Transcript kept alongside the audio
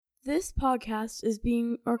This podcast is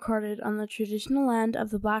being recorded on the traditional land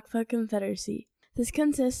of the Blackfoot Confederacy. This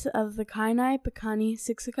consists of the Kainai, Piikani,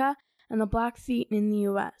 Siksika, and the Blackfeet in the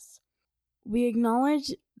U.S. We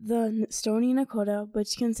acknowledge the Stoney Nakoda,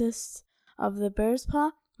 which consists of the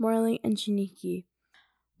Bearspaw, Morley, and Chiniki.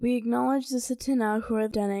 We acknowledge the Tsuut'ina, who are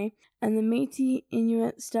Dene, and the Métis,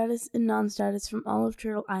 Inuit, status and non-status from all of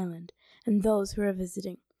Turtle Island, and those who are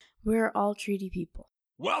visiting. We are all treaty people.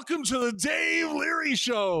 Welcome to the Dave Leary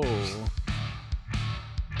Show.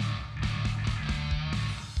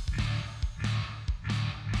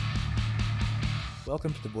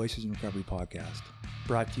 Welcome to the Voices in Recovery podcast,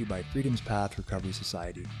 brought to you by Freedom's Path Recovery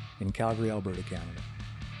Society in Calgary, Alberta, Canada.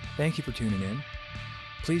 Thank you for tuning in.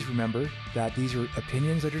 Please remember that these are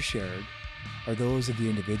opinions that are shared are those of the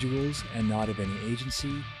individuals and not of any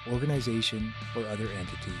agency, organization, or other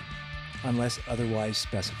entity, unless otherwise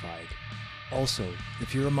specified. Also,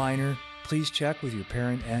 if you're a minor, please check with your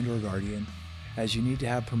parent and or guardian, as you need to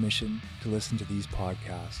have permission to listen to these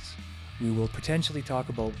podcasts. We will potentially talk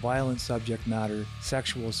about violent subject matter,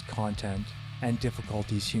 sexual content, and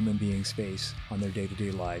difficulties human beings face on their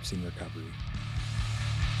day-to-day lives in recovery.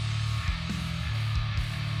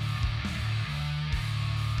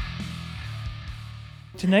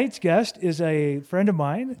 Tonight's guest is a friend of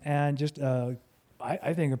mine and just, I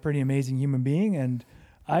think, a pretty amazing human being, and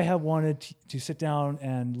I have wanted to sit down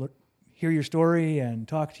and hear your story and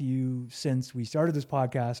talk to you since we started this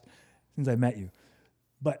podcast, since I met you.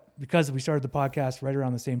 But because we started the podcast right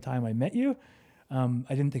around the same time I met you, I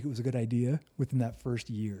didn't think it was a good idea within that first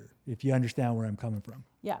year, if you understand where I'm coming from.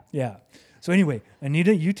 Yeah. Yeah. So anyway,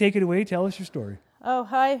 Anita, you take it away. Tell us your story. Oh,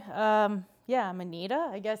 hi. I'm Anita.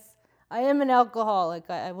 I guess I am an alcoholic.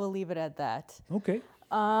 I will leave it at that. Okay.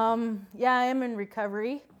 I am in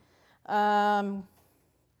recovery.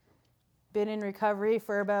 Been in recovery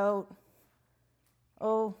for about,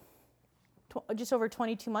 just over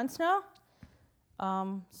 22 months now.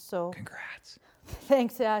 So Congrats.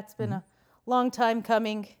 thanks. Yeah, it's been a long time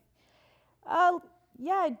coming. I'm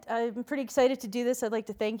pretty excited to do this. I'd like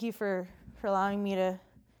to thank you for allowing me to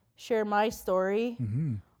share my story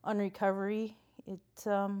on recovery. It's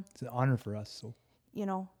an honor for us. So,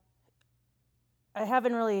 I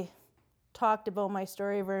haven't really talked about my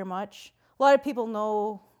story very much. A lot of people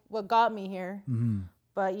know what got me here,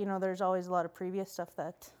 but there's always a lot of previous stuff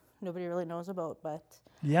that nobody really knows about. But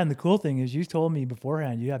yeah, and the cool thing is you told me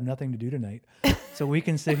beforehand you have nothing to do tonight, so we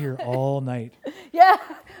can sit here all night. Yeah,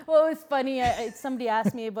 well, it was funny. Somebody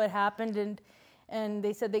asked me what happened, and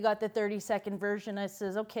they said they got the 30-second version. I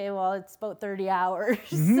says, okay, well, it's about 30 hours,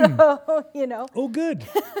 so Oh, good.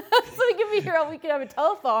 so we can be here all we can have a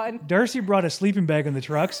telethon. Darcy brought a sleeping bag in the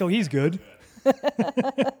truck, so he's good.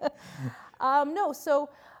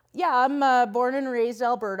 I'm born and raised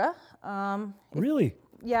Alberta. Really?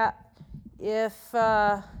 Yeah, if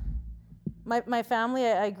my family,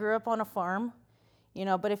 I grew up on a farm,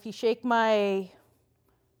 but if you shake my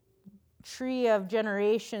tree of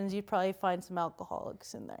generations, you'd probably find some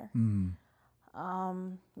alcoholics in there.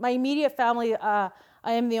 My immediate family, I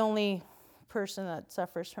am the only person that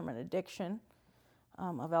suffers from an addiction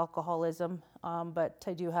of alcoholism, but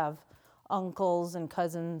I do have uncles and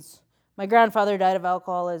cousins. My grandfather died of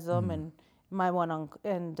alcoholism, and my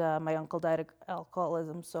uncle died of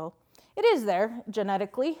alcoholism, so it is there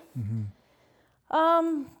genetically.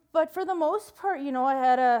 But for the most part, I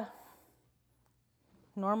had a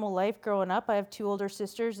normal life growing up. I have two older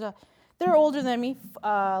sisters. They're older than me,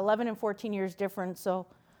 11 and 14 years different, so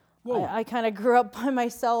I kind of grew up by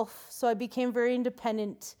myself, so I became very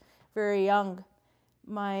independent very young.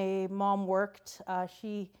 My mom worked.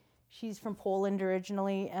 She's from Poland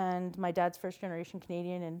originally, and my dad's first generation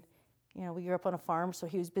Canadian, and we grew up on a farm, so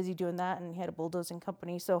he was busy doing that, and he had a bulldozing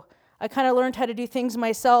company, so I kind of learned how to do things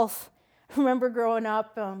myself. I remember growing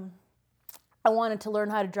up, I wanted to learn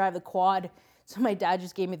how to drive the quad, so my dad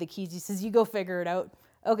just gave me the keys. He says, you go figure it out.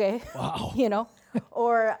 Okay. Wow.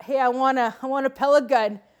 Or, hey, I want a pellet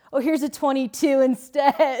gun. Oh, here's a 22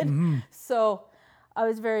 instead. So I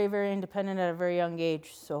was very, very independent at a very young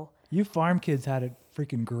age, so. You farm kids had it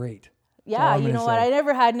freaking great. Yeah, you know what? I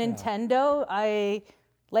never had Nintendo. I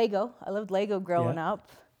loved Lego growing up.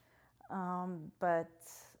 But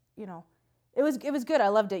it was good. I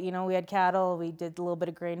loved it. We had cattle. We did a little bit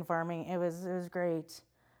of grain farming. It was great.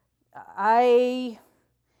 I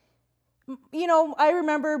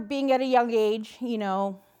remember being at a young age,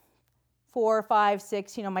 4, 5,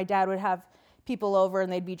 6, my dad would have people over and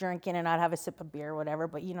they'd be drinking and I'd have a sip of beer or whatever,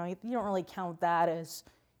 but you don't really count that as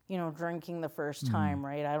drinking the first time,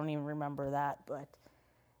 right? I don't even remember that, but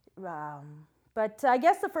I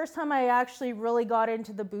guess the first time I actually really got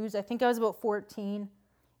into the booze, I think I was about 14,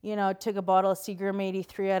 took a bottle of Seagram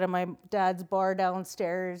 83 out of my dad's bar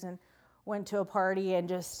downstairs and went to a party and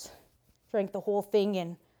just drank the whole thing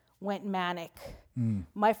and went manic.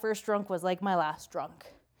 My first drunk was like my last drunk.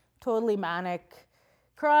 Totally manic,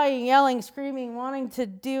 crying, yelling, screaming, wanting to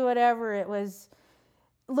do whatever. It was,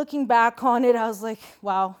 looking back on it, I was like,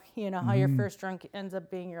 wow, how your first drunk ends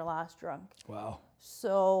up being your last drunk. Wow.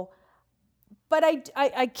 So, but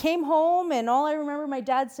I came home and all I remember my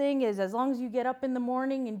dad saying is, as long as you get up in the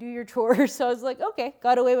morning and do your chores. So I was like, okay,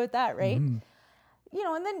 got away with that, right? And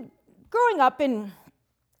then growing up in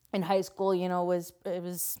high school, it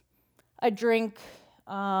was a drink,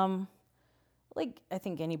 like I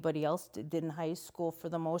think anybody else did in high school for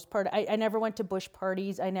the most part. I never went to bush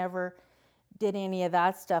parties. I never did any of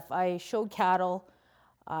that stuff. I showed cattle.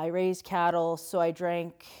 I raised cattle, so I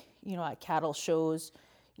drank, at cattle shows,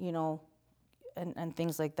 and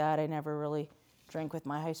things like that. I never really drank with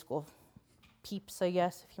my high school peeps, I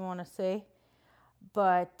guess, if you want to say.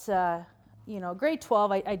 But, grade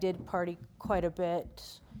 12, I did party quite a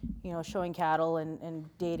bit, showing cattle and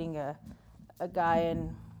dating a guy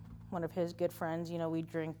and one of his good friends. We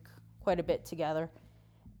drink quite a bit together.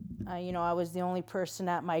 I was the only person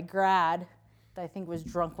at my grad that I think was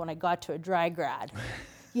drunk when I got to a dry grad.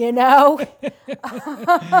 They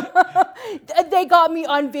got me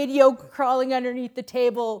on video crawling underneath the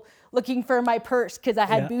table looking for my purse because I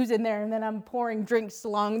had booze in there, and then I'm pouring drinks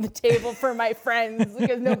along the table for my friends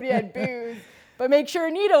because nobody had booze. But make sure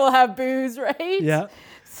Anita will have booze, right? Yeah.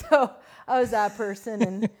 So I was that person,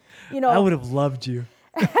 and I would have loved you.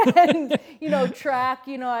 And track,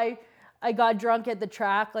 I got drunk at the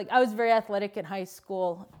track. Like, I was very athletic in high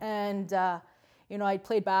school, and I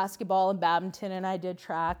played basketball and badminton, and I did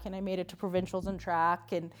track, and I made it to provincials in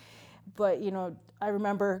track. But I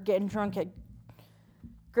remember getting drunk at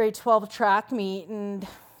grade 12 track meet, and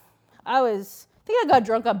I think I got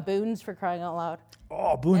drunk on Boone's, for crying out loud.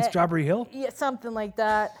 Oh, Boone, Strawberry Hill? Yeah, something like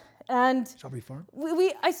that. And Strawberry Farm?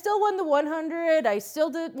 I still won the 100. I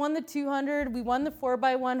still won the 200. We won the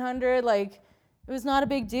 4x100. Like, it was not a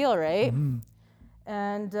big deal, right?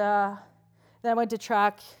 And then I went to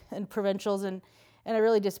track and provincials, and I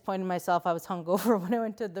really disappointed myself. I was hungover when I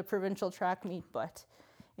went to the provincial track meet, but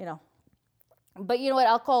you know what?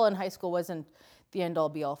 Alcohol in high school wasn't the end all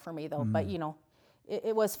be all for me, though. But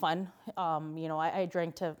it was fun. I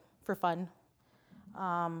drank for fun.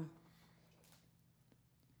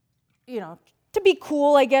 To be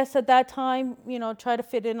cool, I guess, at that time. Try to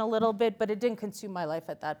fit in a little bit, but it didn't consume my life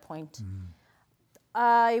at that point.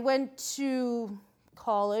 I went to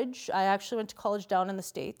college. I actually went to college down in the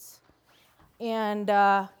States. And,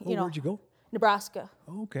 where'd you go? Nebraska.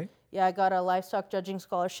 Oh, okay. Yeah, I got a livestock judging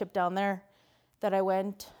scholarship down there that I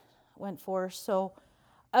went for. So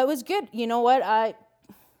it was good. You know what?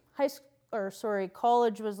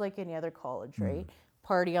 College was like any other college, right?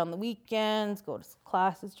 Party on the weekends, go to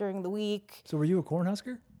classes during the week. So were you a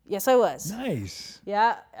Cornhusker? Yes, I was. Nice.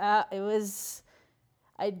 Yeah, it was.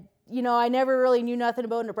 I never really knew nothing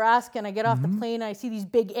about Nebraska, and I get off the plane and I see these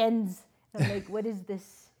big N's. And I'm like, what is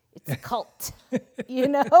this? It's a cult,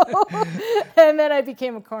 And then I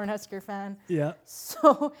became a Cornhusker fan. Yeah.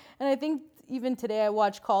 So, and I think even today I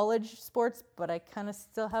watch college sports, but I kind of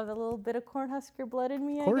still have a little bit of Cornhusker blood in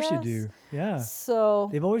me, I guess. Of course you do, yeah. So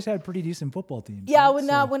they've always had pretty decent football teams. Yeah,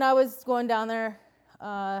 right? when I was going down there,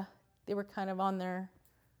 they were kind of on their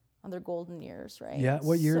golden years, right? Yeah,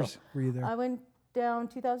 what years were you there? I went down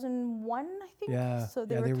 2001, I think. Yeah, so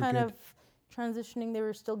they were kind of transitioning. They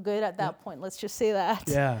were still good at that point. Let's just say that.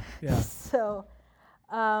 Yeah. So,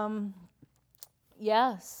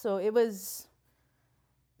 so it was.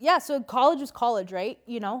 Yeah, so college was college, right?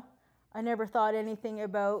 I never thought anything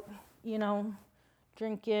about,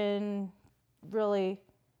 drinking, really.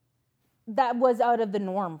 That was out of the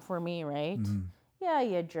norm for me, right? Yeah,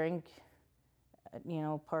 you drink at,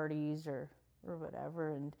 parties or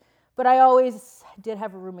whatever. But I always did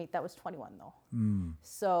have a roommate that was 21, though.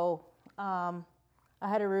 So I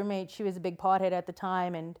had a roommate. She was a big pothead at the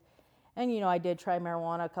time. And I did try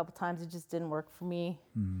marijuana a couple times. It just didn't work for me.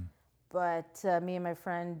 But me and my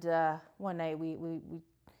friend, one night,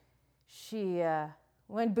 she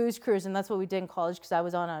went booze cruising. That's what we did in college because I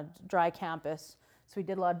was on a dry campus. So we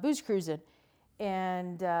did a lot of booze cruising.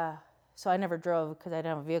 And so I never drove because I didn't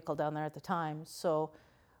have a vehicle down there at the time. So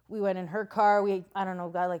we went in her car.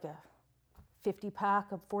 Got like a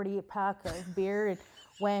 50-pack, a 48-pack of beer and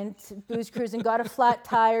went booze cruising, got a flat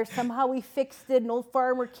tire. Somehow we fixed it. An old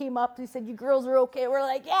farmer came up. He said, "You girls are okay." We're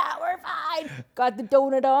like, "Yeah, we're fine." Got the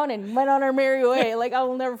donut on and went on our merry way. Like, I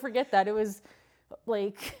will never forget that. It was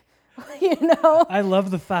like you know. I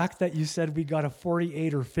love the fact that you said we got a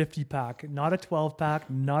 48 or 50 pack, not a 12 pack,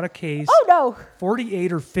 not a case. Oh no,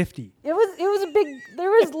 48 or 50. it was a big. There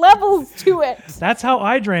was levels to it. That's how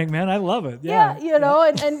I drank, man. I love it. Yeah, you know,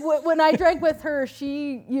 and when I drank with her,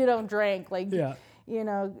 she, you know, drank like, Yeah. you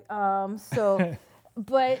know, so,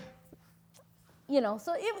 but, you know,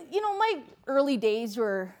 so it, you know, my early days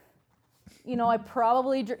were, you know, I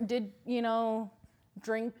probably did, you know,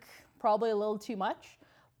 drink probably a little too much,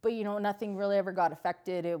 but, you know, nothing really ever got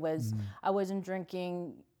affected. It was, I wasn't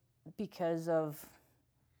drinking because of,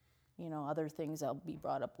 you know, other things that'll be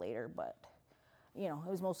brought up later, but, you know, it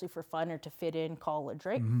was mostly for fun or to fit in college,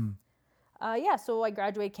 right? Yeah, so I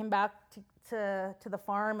graduated, came back to the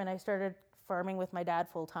farm, and I started farming with my dad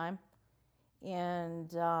full time.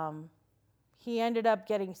 And he ended up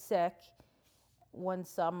getting sick one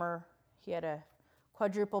summer. He had a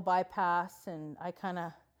quadruple bypass, and I kind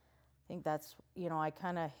of think that's, you know, I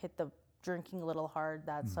kind of hit the drinking a little hard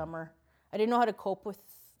that summer. I didn't know how to cope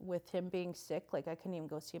with him being sick. Like, I couldn't even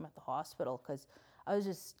go see him at the hospital because I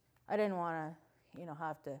didn't want to, you know,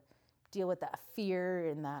 have to deal with that fear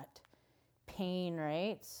and that pain,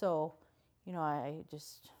 right? So, you know, I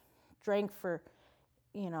just drank for,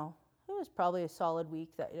 you know, it was probably a solid week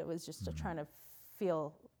that it was just trying to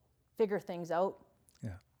figure things out.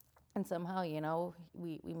 Yeah. And somehow, you know,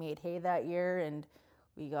 we made hay that year, and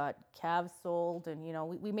we got calves sold, and, you know,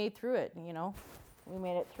 we made through it, you know, we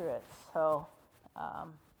made it through it. So,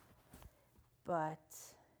 but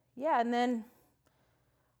yeah, and then,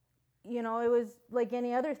 you know, it was like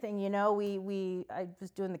any other thing, you know, I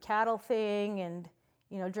was doing the cattle thing, and,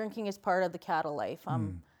 you know, drinking is part of the cattle life.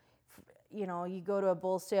 You know, you go to a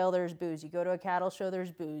bull sale, there's booze. You go to a cattle show,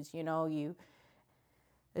 there's booze. You know,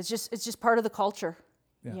 it's just part of the culture.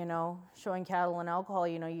 Yeah. You know, showing cattle and alcohol.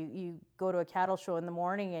 You know, you go to a cattle show in the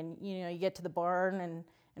morning, and, you know, you get to the barn,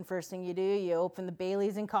 and first thing you do, you open the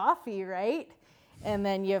Baileys and coffee, right? And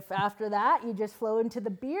then after that, you just flow into the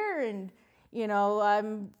beer, and, you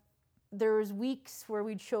know, there was weeks where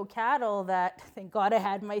we'd show cattle that, thank God I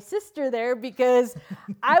had my sister there, because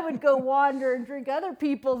I would go wander and drink other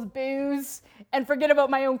people's booze and forget about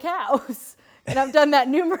my own cows. And I've done that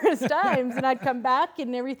numerous times, and I'd come back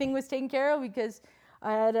and everything was taken care of because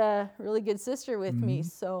I had a really good sister with me.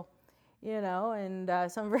 So, you know, and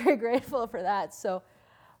so I'm very grateful for that. So,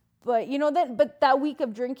 but, you know, but that week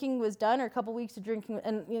of drinking was done, or a couple weeks of drinking,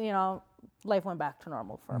 and, you know, life went back to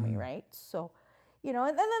normal for me, right? So, you know,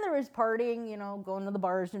 and then there was partying, you know, going to the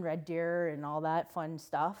bars in Red Deer and all that fun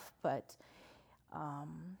stuff. But,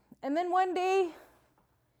 and then one day,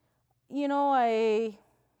 you know, I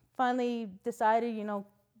finally decided, you know,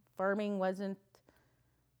 farming wasn't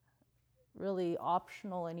really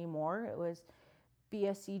optional anymore. It was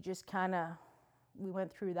BSE, just kind of, we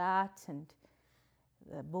went through that, and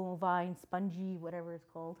the bovine, spongy, whatever it's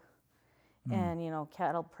called. And, you know,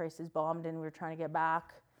 cattle prices bombed, and we were trying to get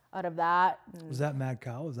back out of that. Was that mad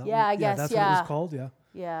cow? Is that Yeah, I guess, that's yeah. what it was called. Yeah.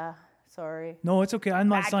 Yeah, sorry. No, it's okay. I'm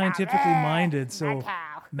not scientifically minded, so Mad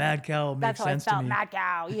cow. mad cow makes That's how I sense to felt, me. mad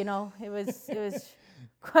cow. You know, it was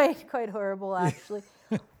quite horrible, actually.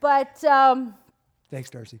 But Thanks,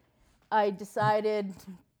 Darcy. I decided,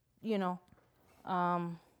 you know,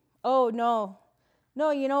 oh no,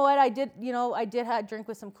 you know what? I did have drink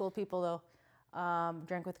with some cool people though.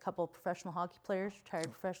 Drank with a couple of professional hockey players,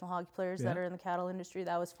 retired professional hockey players that are in the cattle industry.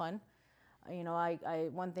 That was fun. You know,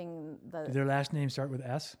 one thing that... Did their last name start with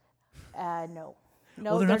S? No.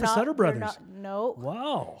 Oh, they're not the Sutter brothers. No.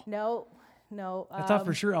 Wow. No. I thought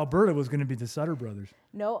for sure Alberta was going to be the Sutter brothers.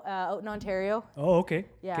 No, out in Ontario. Oh, okay.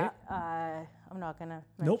 Yeah. Okay. I'm not going to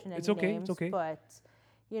mention any okay. names. It's okay. But,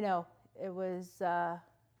 you know, it was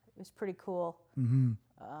pretty cool.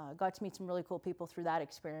 Got to meet some really cool people through that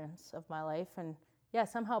experience of my life, and yeah,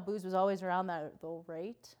 somehow booze was always around that though,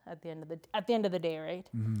 right? At the end of the day, right?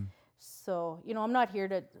 So, you know, I'm not here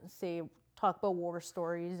to talk about war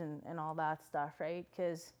stories and all that stuff, right?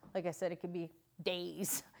 Because, like I said, it could be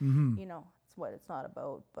days. You know, it's what it's not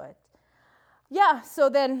about. But yeah, so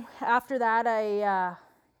then after that,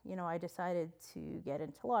 I decided to get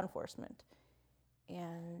into law enforcement,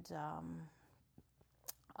 and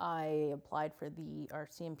I applied for the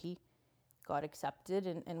RCMP, got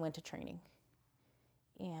accepted, and went to training.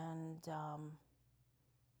 And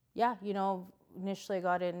yeah, you know, initially I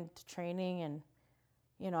got into training, and,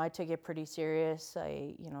 you know, I took it pretty serious.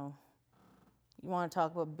 You want to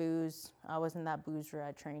talk about booze? I wasn't that boozer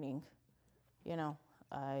at training. You know,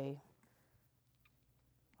 I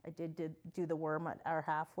did do the worm at our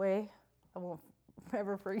halfway. I won't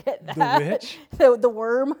ever forget that. The which? The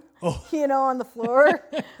worm, you know, on the floor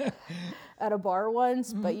at a bar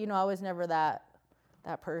once. But, you know, I was never that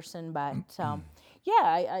that person. But yeah,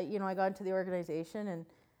 I got into the organization,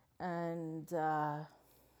 and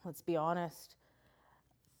let's be honest,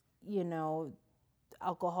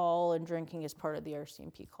 alcohol and drinking is part of the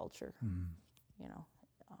RCMP culture.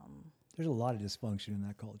 There's a lot of dysfunction in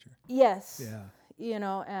that culture. Yes.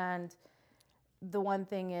 Yeah. And the one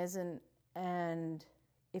thing is, and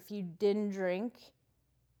if you didn't drink,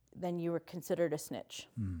 then you were considered a snitch.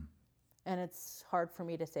 And it's hard for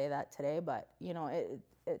me to say that today, but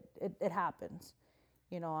it happens.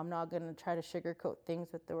 I'm not going to try to sugarcoat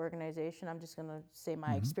things with the organization. I'm just going to say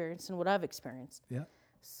my experience and what I've experienced. Yeah.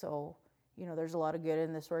 So, there's a lot of good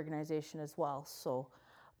in this organization as well. So,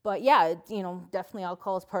 but yeah, definitely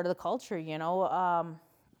alcohol is part of the culture.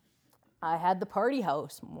 I had the party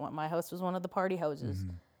house. My house was one of the party houses.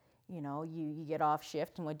 You get off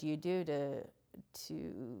shift, and what do you do to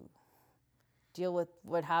deal with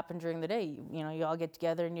what happened during the day? You all get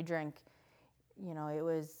together and you drink. It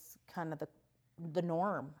was kind of the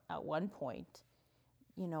norm at one point.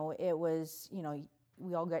 It was,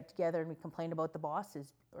 we all got together and we complained about the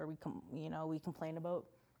bosses, or we complained about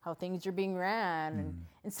how things are being ran, and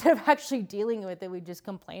instead of actually dealing with it, we just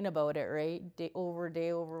complain about it, right? Day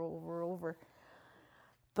over.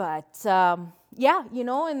 But yeah,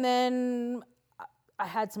 and then I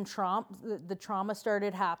had some trauma. The trauma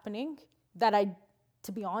started happening that I,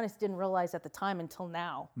 to be honest, didn't realize at the time until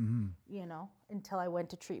now. Until I went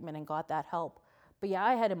to treatment and got that help. But yeah,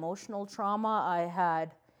 I had emotional trauma. I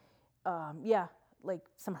had, like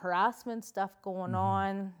some harassment stuff going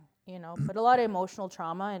on. But a lot of emotional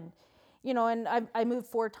trauma, and I moved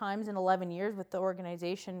 4 times in 11 years with the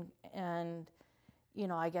organization, and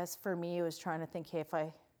I guess for me it was trying to think, hey, if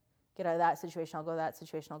I get out of that situation, I'll go that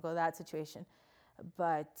situation, I'll go that situation.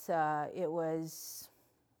 But it was,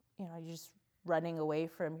 you're just running away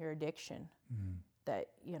from your addiction that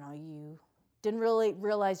you didn't really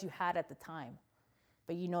realize you had at the time,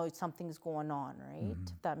 but something's going on, right?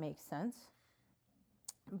 If that makes sense.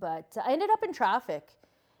 But I ended up in traffic.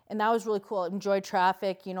 And that was really cool. I enjoyed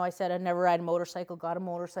traffic. I said I'd never ride a motorcycle, got a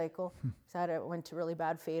motorcycle. So I went to really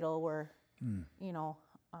bad fatal where, it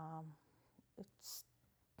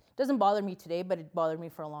doesn't bother me today, but it bothered me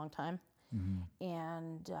for a long time.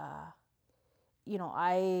 And, then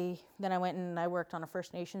I went and I worked on a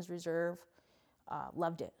First Nations reserve.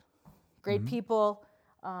 Loved it. Great people.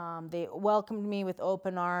 They welcomed me with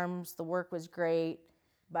open arms. The work was great.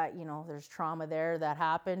 But, there's trauma there that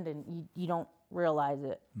happened, and you don't realize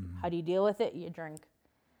it. How do you deal with it? You drink.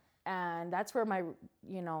 And that's where my,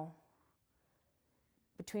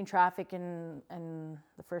 between traffic and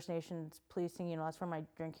the First Nations policing, that's where my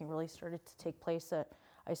drinking really started to take place. That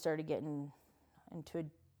I started getting into a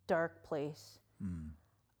dark place.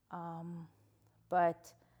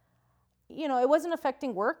 But, it wasn't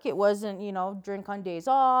affecting work. It wasn't, drink on days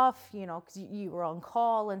off, because you were on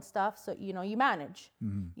call and stuff. So, you manage.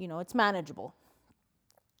 It's manageable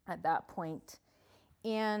at that point.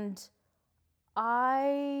 And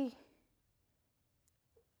I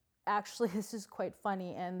actually, this is quite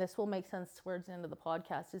funny, and this will make sense towards the end of the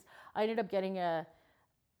podcast, is I ended up getting a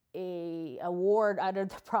award out of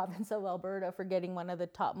the province of Alberta for getting one of the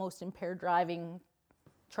top most impaired driving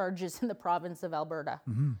charges in the province of Alberta.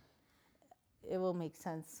 It will make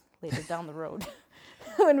sense later down the road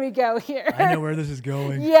when we go here. I know where this is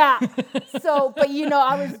going. Yeah. So, but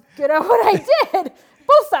I was good at what I did.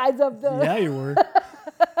 Both sides of the... Yeah, you were.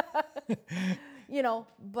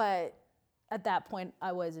 But at that point,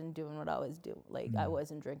 I wasn't doing what I was doing. Like, I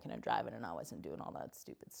wasn't drinking and driving, and I wasn't doing all that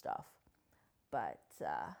stupid stuff. But,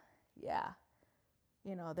 yeah.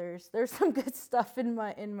 There's some good stuff in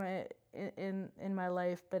my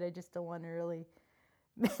life, but I just don't want to really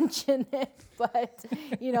mention it. But,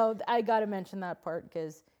 I got to mention that part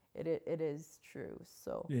because it is true.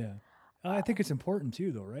 So yeah. I think it's important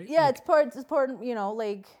too, though, right? Yeah, it's important,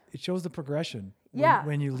 like... It shows the progression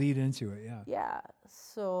when you lead into it, yeah. Yeah,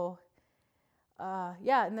 so,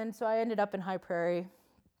 and then so I ended up in High Prairie,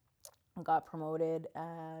 got promoted,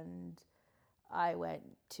 and I went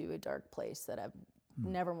to a dark place that I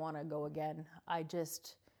never want to go again. I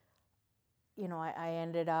just, I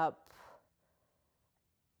ended up,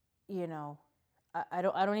 I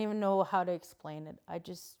don't even know how to explain it. I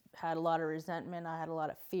just had a lot of resentment. I had a lot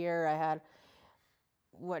of fear. I had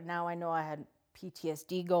now I know I had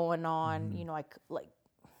PTSD going on.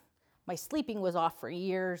 My sleeping was off for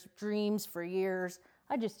years, dreams for years.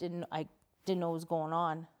 I didn't know what was going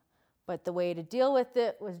on. But the way to deal with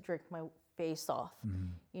it was drink my face off.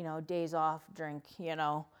 Days off, drink,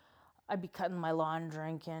 I'd be cutting my lawn,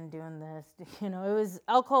 drinking, doing this.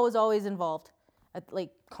 Alcohol was always involved,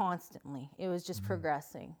 constantly. It was just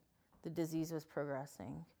progressing. the disease was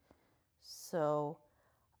progressing. So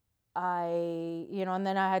and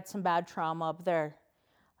then I had some bad trauma up there,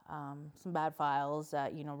 some bad files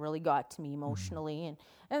that, really got to me emotionally.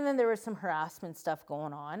 And then there was some harassment stuff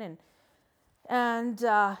going on. And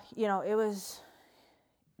it was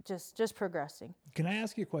just progressing. Can I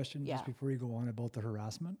ask you a question Yeah. just before you go on about the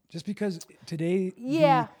harassment? Just because today,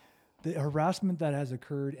 Yeah. the harassment that has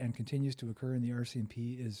occurred and continues to occur in the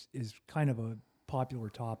RCMP is kind of a popular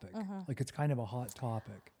topic. Like it's kind of a hot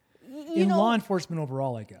topic. In law enforcement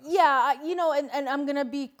overall, I guess. Yeah, and I'm gonna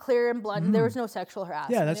be clear and blunt. There was no sexual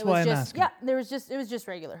harassment. Yeah, that's it was why I'm just, asking. Yeah, it was just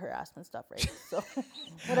regular harassment stuff, right? So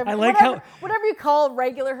whatever, I like whatever you call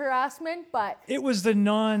regular harassment, but it was the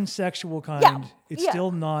non-sexual kind. Yeah, It's yeah.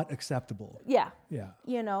 still not acceptable. yeah, Yeah.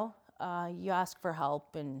 you ask for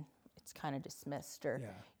help and it's kind of dismissed, or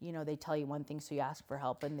Yeah. they tell you one thing, so you ask for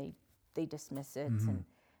help and they dismiss it,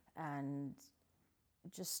 and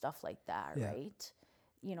just stuff like that, Yeah. right?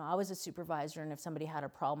 I was a supervisor, and if somebody had a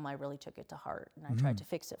problem, I really took it to heart, and I tried to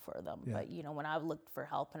fix it for them. Yeah. But, when I looked for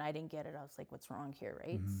help and I didn't get it, I was like, what's wrong here,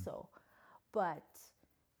 right? So, but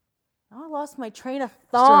I lost my train of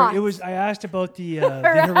thought. Sorry, I asked about the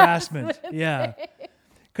harassment. Yeah.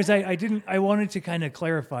 Because I wanted to kind of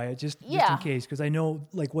clarify it just in case, because I know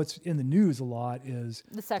like what's in the news a lot is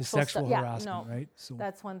The sexual stuff. harassment, right? So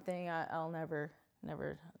That's one thing I'll never,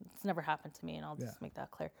 it's never happened to me, and I'll just make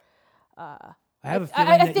that clear. I have a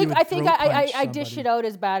feeling I think I dish it out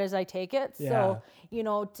as bad as I take it. Yeah.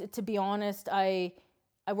 So, to be honest, I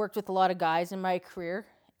worked with a lot of guys in my career,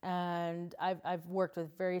 and I've worked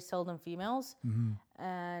with very seldom females,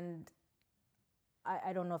 and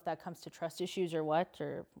I don't know if that comes to trust issues or what,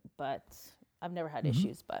 but I've never had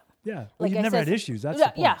issues. But yeah, well, like you've I never said, had issues. That's the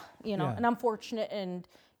point. yeah, Yeah. and I'm fortunate, and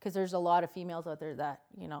because there's a lot of females out there that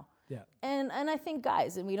Yeah. And I think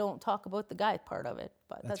guys, and we don't talk about the guy part of it,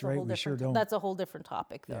 but that's a right, whole we sure different don't. that's a whole different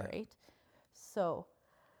topic though, Yeah. right? So,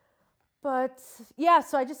 but yeah,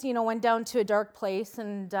 so I just went down to a dark place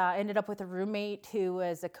and ended up with a roommate who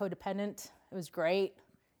was a codependent. It was great.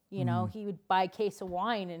 He would buy a case of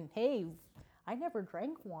wine, and hey, I never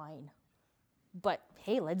drank wine, but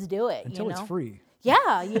hey, let's do it. Until it's free. Yeah,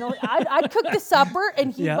 I'd cook the supper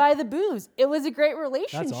and he'd Yeah. buy the booze. It was a great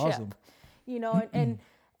relationship. That's awesome.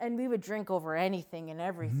 And we would drink over anything and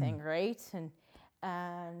everything, right?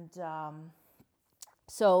 And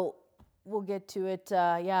so we'll get to it.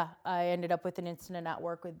 I ended up with an incident at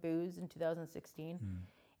work with booze in 2016,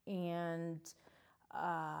 and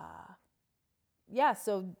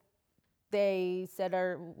so they said,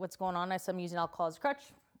 "What's going on?" I said, "I'm using alcohol as a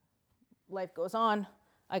crutch. Life goes on.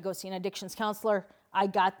 I go see an addictions counselor. I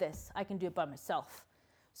got this. I can do it by myself."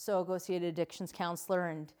 So I go see an addictions counselor,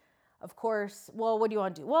 and of course, well, what do you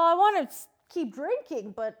want to do? Well, I want to keep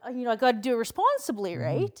drinking, but I got to do it responsibly,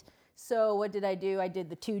 right? So what did I do? I did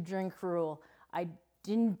the 2-drink rule. I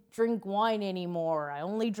didn't drink wine anymore. I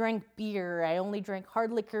only drank beer. I only drank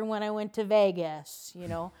hard liquor when I went to Vegas.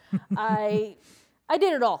 I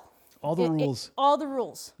did it all. All the rules. All the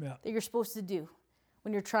rules Yeah. that you're supposed to do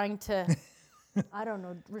when you're trying to, I don't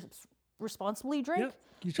know, responsibly drink. Yep.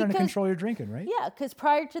 You're trying to control your drinking, right? Yeah, because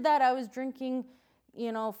prior to that, I was drinking,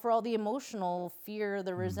 for all the emotional fear,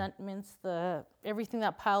 the resentments, the everything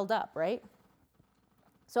that piled up, right?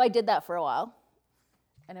 So I did that for a while,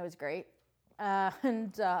 and it was great.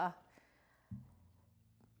 And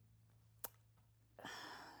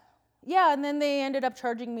then they ended up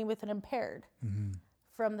charging me with an impaired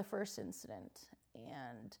from the first incident.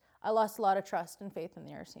 And I lost a lot of trust and faith in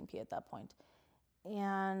the RCMP at that point.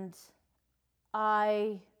 And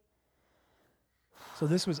So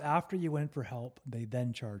this was after you went for help. They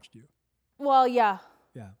then charged you. Well, yeah.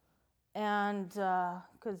 Yeah. And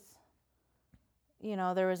because,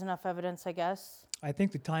 there was enough evidence, I guess. I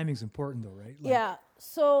think the timing's important, though, right? Yeah.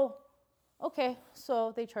 So, okay.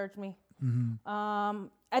 So they charged me.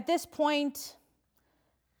 At this point,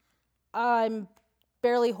 I'm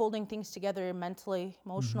barely holding things together mentally,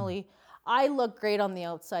 emotionally. I look great on the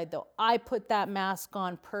outside, though. I put that mask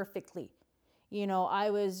on perfectly. I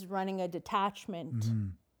was running a detachment,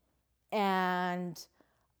 and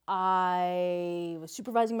I was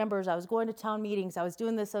supervising members. I was going to town meetings. I was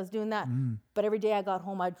doing this. I was doing that. But every day I got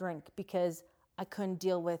home, I'd drink because I couldn't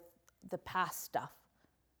deal with the past stuff.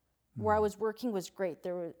 Where I was working was great.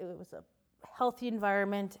 It was a healthy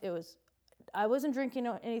environment. I wasn't drinking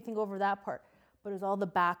anything over that part, but it was all the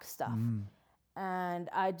back stuff. And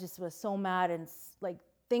I just was so mad, and like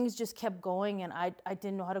things just kept going, and I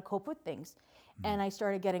didn't know how to cope with things. And I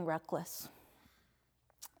started getting reckless.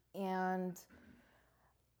 And,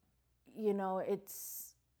 I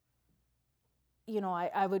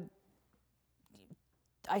would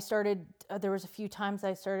I started, there was a few times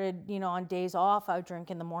I started, on days off, I would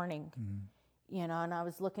drink in the morning, and I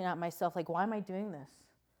was looking at myself like, why am I doing this?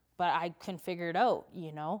 But I couldn't figure it out,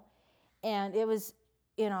 and it was,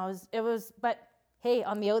 but hey,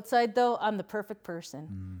 on the outside though, I'm the perfect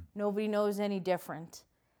person. Nobody knows any different.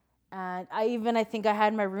 And I think I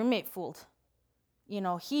had my roommate fooled.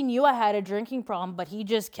 He knew I had a drinking problem, but he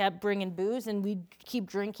just kept bringing booze, and we'd keep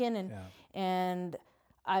drinking, and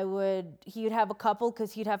he would have a couple,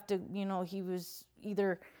 because he'd have to, he was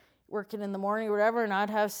either working in the morning or whatever, and I'd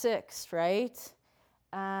have 6, right?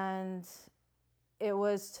 And it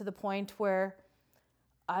was to the point where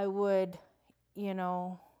I would,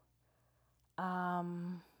 I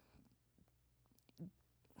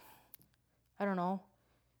don't know,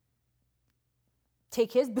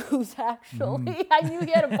 take his booze, actually. I knew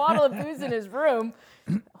he had a bottle of booze in his room.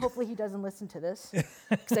 Hopefully he doesn't listen to this,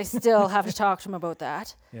 because I still have to talk to him about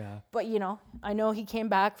that. Yeah. But, I know he came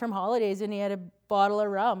back from holidays and he had a bottle of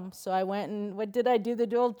rum. So I went and, what did I do?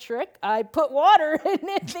 The old trick? I put water in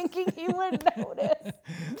it thinking he wouldn't notice.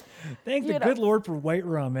 Thank the good Lord for white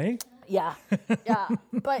rum, eh? Yeah. Yeah.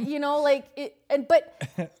 But, but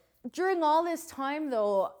during all this time,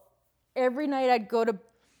 though, every night I'd go to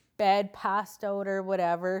bed, passed out or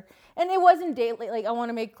whatever. And it wasn't daily. Like, I want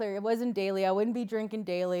to make clear, it wasn't daily. I wouldn't be drinking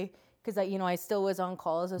daily, because I still was on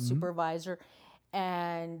call as a supervisor.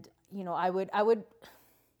 And, I would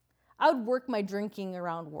work my drinking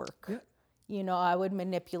around work. Yeah. I would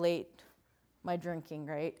manipulate my drinking,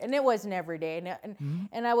 right? And it wasn't every day.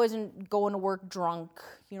 And I wasn't going to work drunk.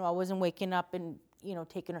 I wasn't waking up and,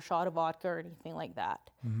 taking a shot of vodka or anything like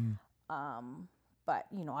that. But,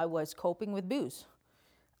 I was coping with booze.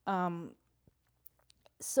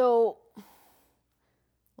 So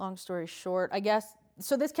long story short, I guess,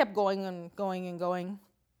 so this kept going and going and going.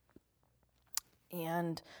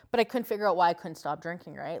 But I couldn't figure out why I couldn't stop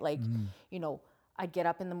drinking, right? Like, I'd get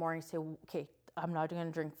up in the morning and say, okay, I'm not going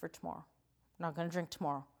to drink for tomorrow. I'm not going to drink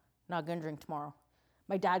tomorrow. Not going to drink tomorrow.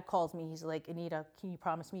 My dad calls me. He's like, Anita, can you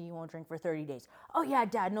promise me you won't drink for 30 days? Oh yeah,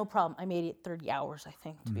 Dad, no problem. I made it 30 hours, I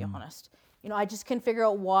think, to be honest. I just couldn't figure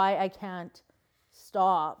out why I can't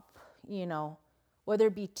stop, whether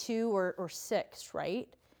it be 2 or 6, right?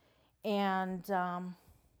 And so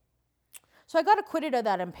I got acquitted of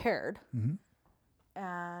that impaired.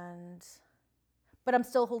 But I'm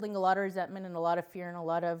still holding a lot of resentment and a lot of fear and a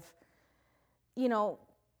lot of,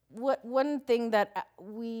 one thing that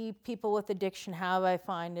we people with addiction have, I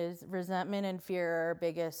find, is resentment and fear are our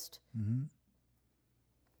biggest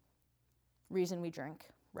reason we drink,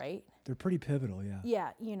 right? They're pretty pivotal, yeah. Yeah,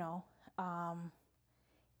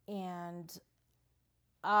 and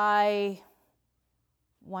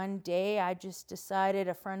one day I just decided,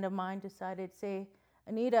 a friend of mine decided to say,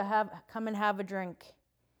 Anita, come and have a drink.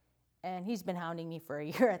 And he's been hounding me for a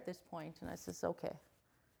year at this point. And I says, okay.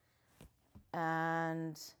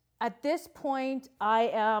 And at this point, I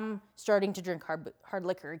am starting to drink hard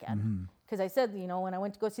liquor again. Because I said, when I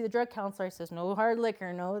went to go see the drug counselor, I says, no hard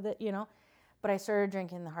liquor, no that, But I started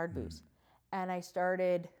drinking the hard booze. And I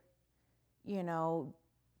started,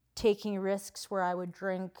 taking risks where I would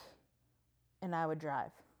drink and I would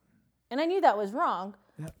drive. And I knew that was wrong.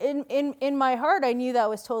 Yeah. In my heart, I knew that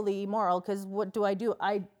was totally immoral, because what do?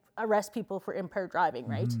 I arrest people for impaired driving,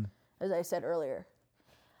 right? As I said earlier.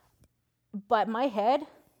 But my head,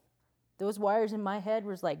 those wires in my head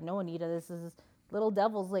was like, no, Anita, this is little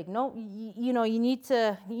devil's like, no, you need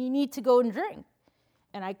to go and drink.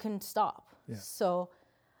 And I couldn't stop. Yeah. So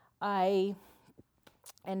I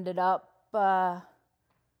ended up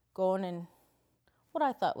going and what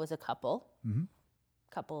I thought was a couple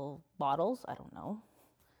bottles, I don't know.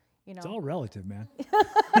 It's all relative, man.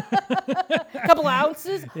 A couple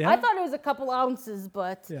ounces. Yeah. I thought it was a couple ounces,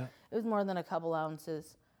 but it was more than a couple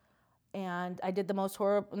ounces. And I did the most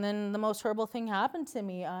horrible thing happened to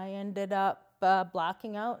me. I ended up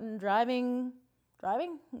blacking out and driving,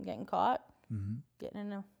 and getting caught, getting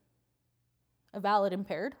in a valid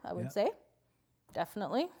impaired, I would say,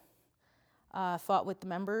 definitely. Fought with the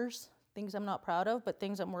members, things I'm not proud of, but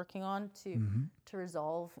things I'm working on to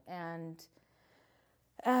resolve. And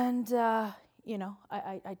I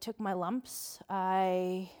took my lumps.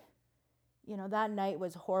 That night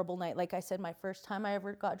was a horrible night. Like I said, my first time I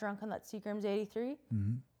ever got drunk on that Seagram's 83,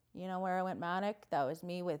 where I went manic, that was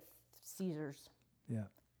me with seizures. Yeah.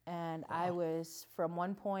 And wow. I was, from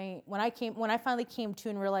one point, when I finally came to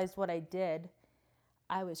and realized what I did,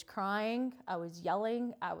 I was crying, I was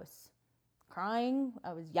yelling, I was crying,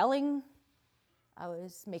 I was yelling, I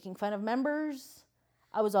was making fun of members.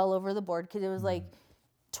 I was all over the board, because it was like,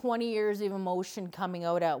 20 years of emotion coming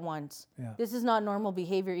out at once. Yeah. This is not normal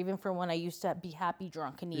behavior, even for when I used to be happy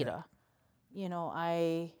drunk Anita. You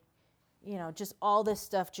know, just all this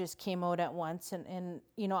stuff just came out at once, and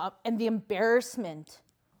you know, and the embarrassment,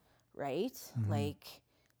 right? Like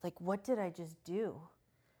what did I just do?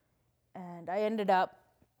 And I ended up,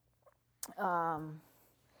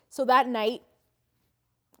 so that night,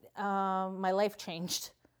 my life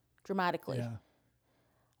changed dramatically. Yeah.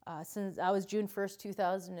 Since I was June 1st,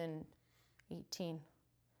 2018.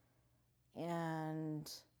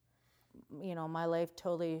 And, you know, my life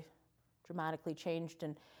totally dramatically changed.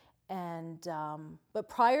 But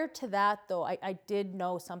prior to that, though, I did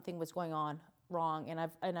know something was going on wrong.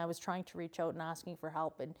 And I was trying to reach out and asking for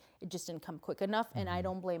help, and it just didn't come quick enough. And I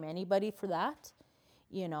don't blame anybody for that.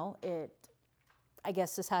 You know, I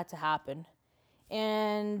guess this had to happen.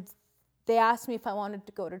 And they asked me if I wanted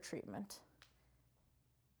to go to treatment.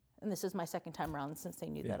 And this is my second time around since they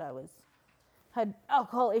knew that I had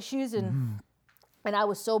alcohol issues, and I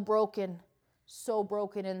was so broken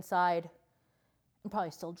inside. I'm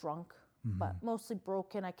probably still drunk, but mostly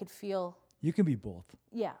broken. I could feel. You can be both.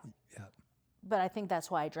 Yeah. Yeah. But I think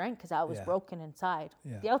that's why I drank, because I was broken inside.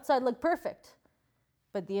 Yeah. The outside looked perfect,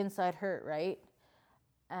 but the inside hurt, right?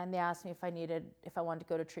 And they asked me if I wanted to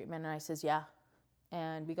go to treatment, and I says yeah.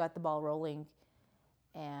 And we got the ball rolling,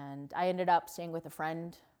 and I ended up staying with a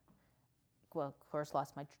friend. Well, of course,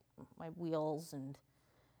 lost my wheels and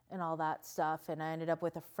all that stuff, and I ended up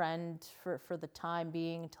with a friend for the time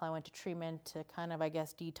being until I went to treatment to kind of, I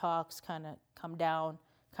guess, detox, kind of come down,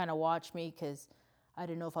 kind of watch me, because I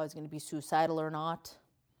didn't know if I was going to be suicidal or not,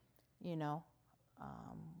 you know,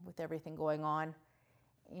 with everything going on.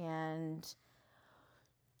 And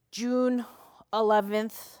June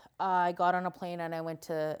 11th, I got on a plane and I went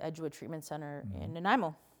to Edgewood Treatment Center in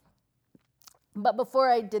Nanaimo. But before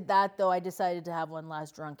I did that, though, I decided to have one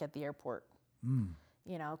last drunk at the airport.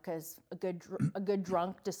 You know, because a good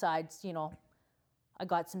drunk decides, you know, I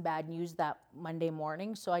got some bad news that Monday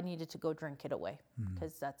morning, so I needed to go drink it away,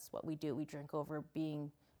 because that's what we do. We drink over being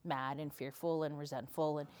mad and fearful and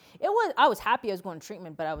resentful, and I was happy I was going to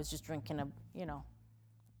treatment, but I was just drinking,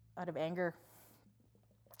 out of anger.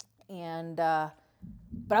 And but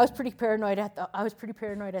I was pretty paranoid at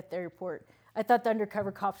the airport. I thought the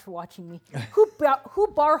undercover cops were watching me. Who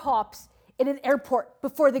bar hops in an airport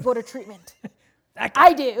before they go to treatment?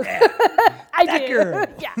 I do. I That do. girl.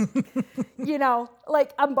 Yeah. You know,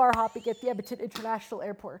 like I'm bar hopping at the Edmonton International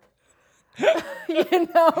Airport. You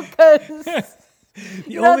know, because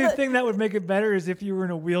The only thing that would make it better is if you were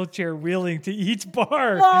in a wheelchair wheeling to each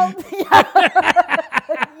bar. well, yeah.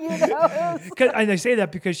 You know, And I say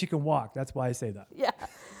that because she can walk. That's why I say that. yeah.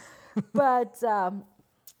 But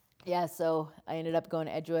yeah, so I ended up going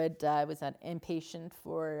to Edgewood. I was an inpatient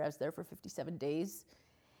I was there for 57 days.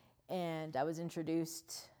 And I was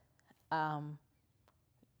introduced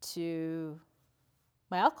to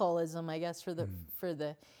my alcoholism, I guess, for the,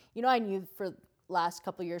 you know, I knew for the last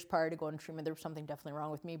couple of years prior to going to treatment, there was something definitely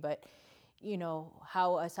wrong with me. But, you know,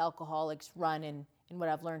 how us alcoholics run, and what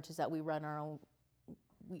I've learned is that we run our own,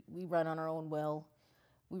 we run on our own will.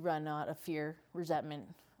 We run out of fear, resentment.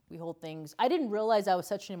 We hold things. I didn't realize I was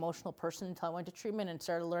such an emotional person until I went to treatment and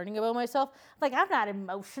started learning about myself. Like, I'm not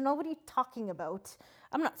emotional. What are you talking about?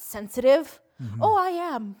 I'm not sensitive. Oh, I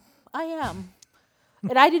am.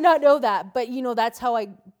 And I did not know that. But, you know, that's how I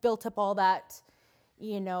built up all that,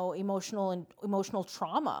 you know, emotional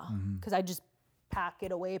trauma. Because I just pack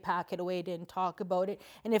it away, didn't talk about it.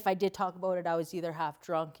 And if I did talk about it, I was either half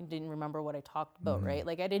drunk and didn't remember what I talked about, right?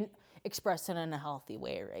 Like, I didn't express it in a healthy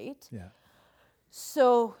way, right? Yeah.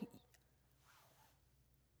 So,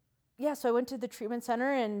 yeah, so I went to the treatment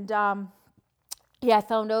center, and I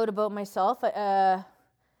found out about myself.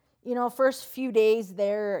 You know, first few days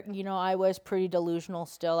there, you know, I was pretty delusional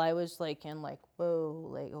still. I was like, whoa,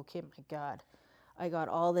 like, okay, my God, I got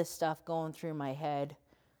all this stuff going through my head.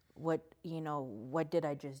 What did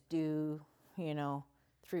I just do,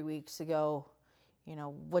 3 weeks ago?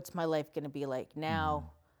 What's my life going to be like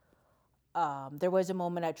now? There was a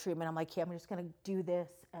moment at treatment, I'm like, okay, I'm just going to do this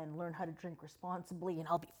and learn how to drink responsibly, and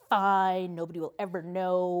I'll be fine. Nobody will ever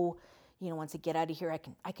know. Once I get out of here, I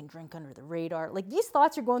can drink under the radar. Like, these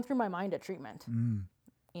thoughts are going through my mind at treatment.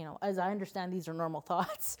 As I understand, these are normal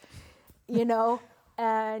thoughts, and, I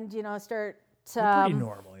start... They're pretty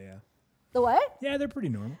normal, yeah. The what? Yeah, they're pretty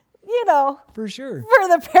normal. For sure. For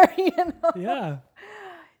the parent, Yeah.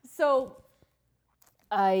 So,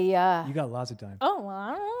 I... You got lots of time. Oh, well,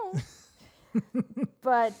 I don't know.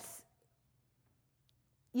 But,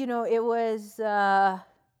 it was...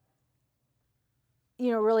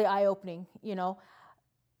 really eye-opening,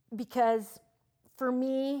 because for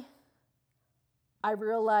me, I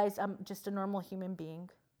realized I'm just a normal human being.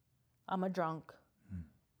 I'm a drunk,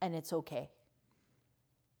 and it's okay.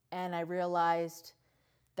 And I realized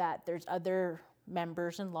that there's other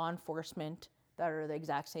members in law enforcement that are the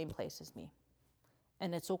exact same place as me,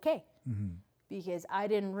 and it's okay. Because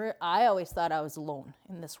I always thought I was alone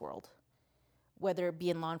in this world, whether it be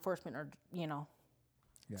in law enforcement or,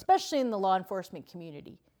 especially in the law enforcement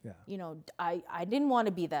community. Yeah. I didn't want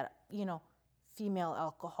to be that, female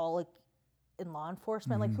alcoholic in law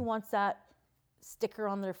enforcement. Like, who wants that sticker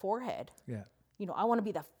on their forehead? Yeah. I want to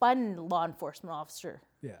be the fun law enforcement officer,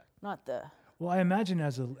 Yeah. not the... Well, I imagine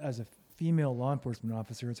as a female law enforcement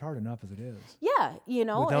officer, it's hard enough as it is. Yeah,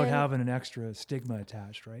 Without having an extra stigma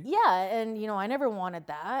attached, right? Yeah, and, I never wanted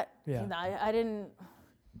that. Yeah. I didn't...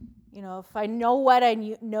 if I know what I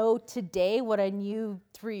know today, what I knew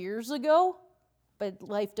 3 years ago, but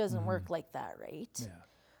life doesn't work like that, right? Yeah.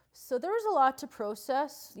 So there was a lot to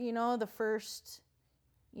process, the first,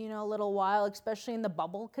 little while, especially in the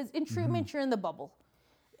bubble. Because in treatment, you're in the bubble.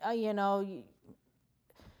 You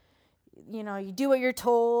do what you're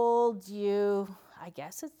told. I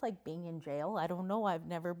guess it's like being in jail. I don't know. I've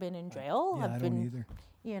never been in jail. Yeah, I don't either.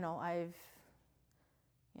 I've,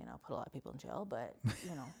 put a lot of people in jail, but,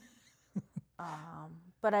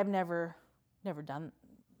 but I've never done,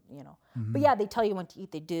 But yeah, they tell you when to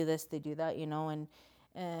eat. They do this, they do that,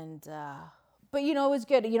 but, it was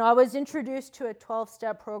good. I was introduced to a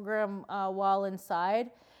 12-step program while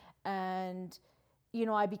inside, and,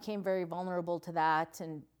 I became very vulnerable to that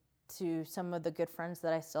and to some of the good friends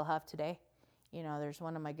that I still have today. There's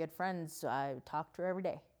one of my good friends, I talk to her every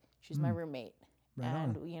day. She's my roommate. Right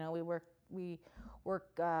and, on. we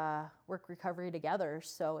work recovery together,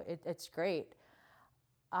 so it's great.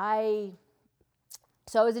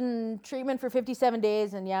 So I was in treatment for 57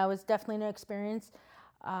 days, and yeah, it was definitely an experience.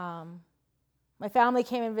 My family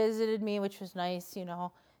came and visited me, which was nice. They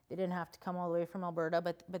didn't have to come all the way from Alberta,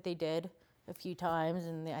 but they did a few times,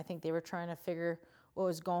 and I think they were trying to figure what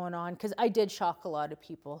was going on, because I did shock a lot of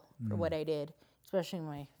people for what I did, especially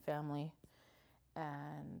my family.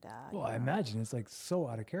 And well, I imagine it's like so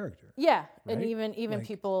out of character. Yeah, right? And even like,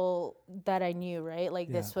 people that I knew, right? Like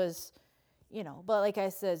this was, but like I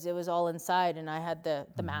said, it was all inside, and I had the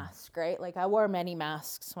mask, right? Like I wore many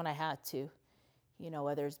masks when I had to,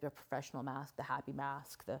 whether it's the professional mask, the happy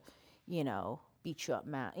mask, the, beat you up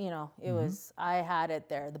mask, it was, I had it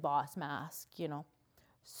there, the boss mask,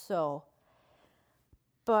 so,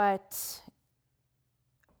 but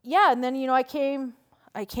yeah, and then, I came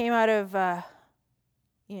out of,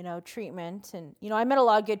 treatment, and, I met a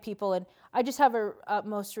lot of good people, and I just have a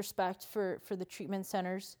utmost respect for the treatment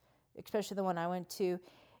centers, especially the one I went to.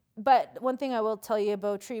 But one thing I will tell you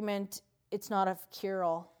about treatment, it's not a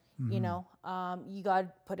cure-all, you got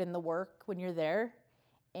to put in the work when you're there,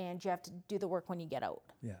 and you have to do the work when you get out.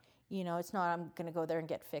 Yeah. It's not, I'm going to go there and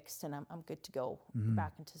get fixed and I'm good to go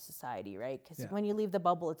back into society, right? Because when you leave the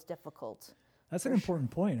bubble, it's difficult. That's an important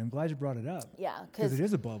point. I'm glad you brought it up. Yeah. Because it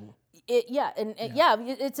is a bubble.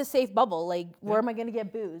 It's a safe bubble. Like, where am I going to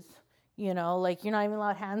get booze? Like, you're not even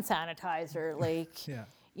allowed hand sanitizer. Like,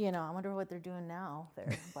 I wonder what they're doing now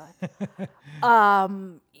there. But,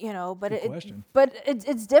 but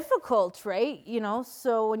it's difficult, right?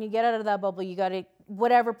 So when you get out of that bubble, you got to,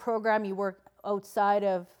 whatever program you work outside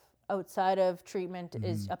of treatment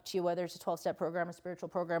is up to you, whether it's a 12-step program, a spiritual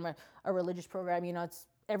program, a religious program, it's,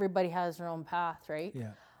 everybody has their own path, right?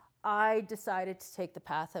 Yeah. I decided to take the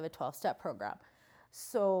path of a 12-step program.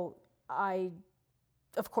 So I,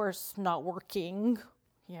 of course, not working,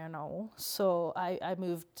 so I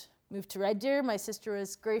moved to Red Deer. My sister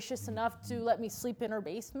was gracious enough to let me sleep in her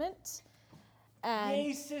basement. And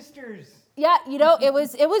Yay, sisters! Yeah, it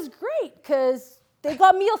was great, because they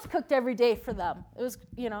got meals cooked every day for them. It was,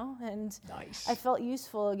 and nice. I felt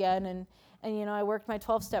useful again, and I worked my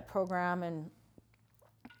 12-step program,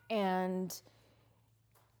 and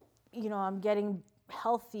I'm getting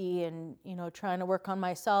healthy, and trying to work on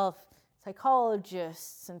myself,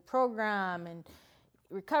 psychologists and program and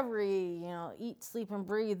recovery, eat, sleep, and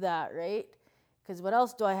breathe that, right? Because what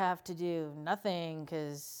else do I have to do? Nothing,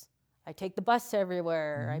 because I take the bus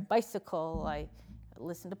everywhere, I bicycle, I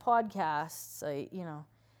listen to podcasts,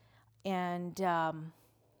 and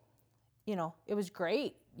it was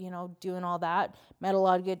great, doing all that. Met a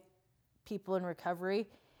lot of good people in recovery,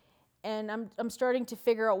 and I'm starting to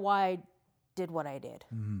figure out why I did what I did.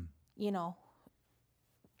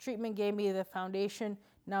 Treatment gave me the foundation.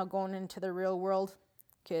 Now going into the real world,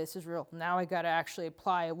 okay, this is real. Now I got to actually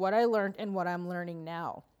apply what I learned and what I'm learning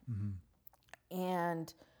now.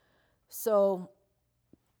 And so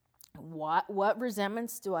what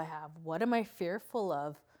resentments do I have? What am I fearful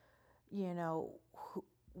of? You know,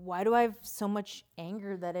 why do I have so much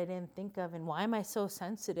anger that I didn't think of? And why am I so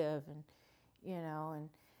sensitive? And, you know,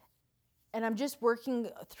 and I'm just working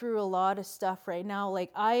through a lot of stuff right now.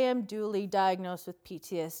 Like, I am duly diagnosed with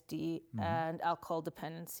PTSD and alcohol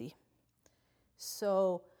dependency.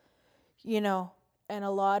 So, you know, and a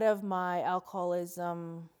lot of my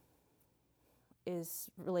alcoholism is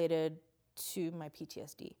related to my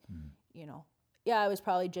PTSD. You know, I was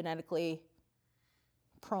probably genetically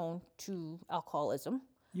prone to alcoholism.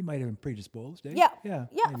 You might have been predisposed, eh? Yeah,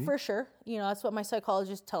 maybe. for sure. You know, that's what my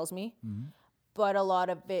psychologist tells me. But a lot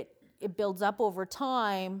of it builds up over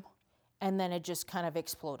time, and then it just kind of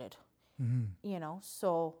exploded. You know,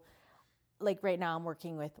 so like right now I'm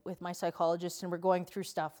working with my psychologist, and we're going through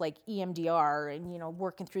stuff like EMDR and, you know,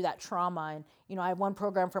 working through that trauma. And, you know, I have one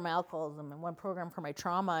program for my alcoholism and one program for my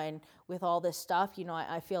trauma. And with all this stuff, you know,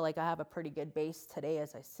 I feel like I have a pretty good base today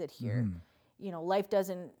as I sit here. You know,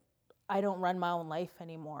 I don't run my own life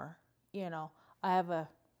anymore. You know, I have a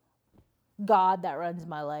God that runs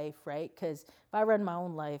my life, right? Because if I run my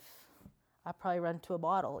own life, I probably run to a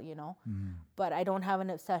bottle, you know. But I don't have an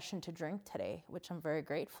obsession to drink today, which I'm very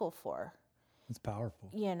grateful for. It's powerful.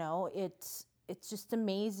 You know, it's just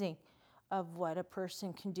amazing of what a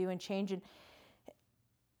person can do and change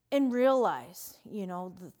and realize, you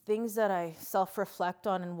know, the things that I self-reflect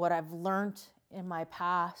on and what I've learned in my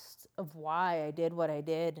past of why I did what I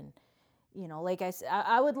did. And, you know, like I said,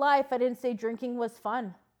 I would lie if I didn't say drinking was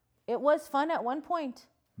fun. It was fun at one point,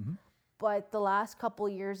 but the last couple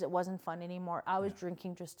of years, it wasn't fun anymore. I was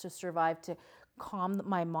drinking just to survive, to calm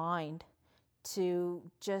my mind, to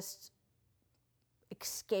just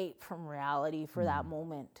escape from reality for that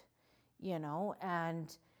moment, you know. And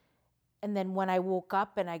then when I woke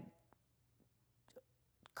up and I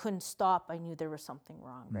couldn't stop, I knew there was something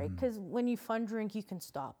wrong, right? Because when you fun drink, you can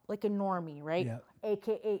stop, like a normie, right? Yeah.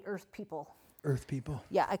 AKA earth people. Earth people.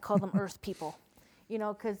 Yeah, I call them earth people, you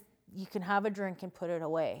know, because you can have a drink and put it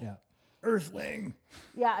away. Yeah. Earthling.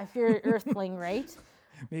 Yeah, if you're an earthling, right?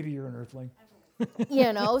 Maybe you're an earthling.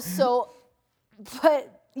 You know, so,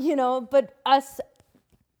 but, you know, but us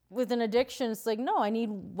with an addiction, it's like, no, I need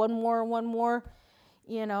one more,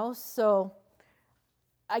 you know. So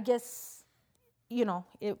I guess, you know,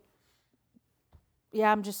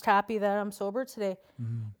 I'm just happy that I'm sober today.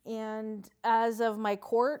 And as of my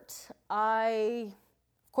court, I,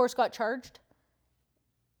 of course, got charged,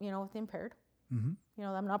 you know, with impaired. You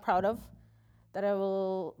know, I'm not proud of that.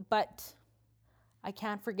 But I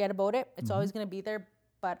can't forget about it. It's always going to be there,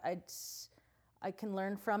 but I can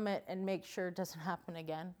learn from it and make sure it doesn't happen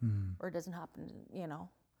again, or it doesn't happen, you know.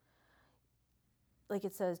 Like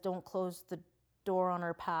it says, don't close the door on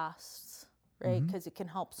our pasts, right? Because it can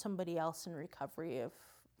help somebody else in recovery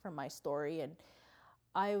from my story. And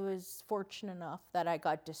I was fortunate enough that I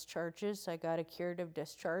got discharges. I got a curative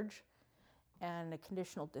discharge and a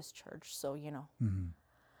conditional discharge. So, you know,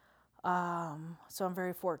 so I'm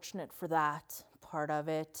very fortunate for that part of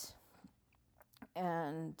it.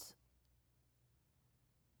 And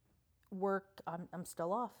work, I'm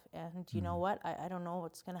still off. And you know what? I don't know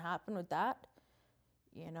what's going to happen with that.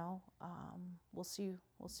 You know, we'll see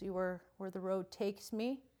where the road takes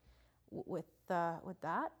me with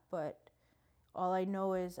that. But all I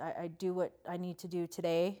know is I do what I need to do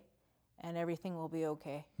today, and everything will be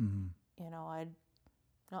okay. You know, I'm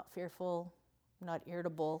not fearful, not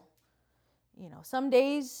irritable. You know, some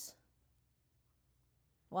days,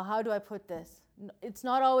 well, how do I put this? It's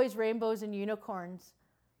not always rainbows and unicorns,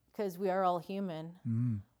 because we are all human.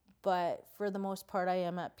 But for the most part, I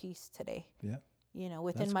am at peace today. Yeah. You know,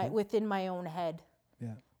 within my own head.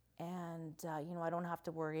 Yeah. And you know, I don't have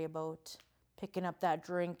to worry about picking up that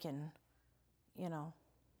drink and, you know,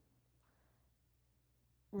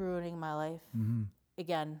 ruining my life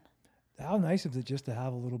again. How nice is it just to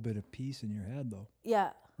have a little bit of peace in your head, though?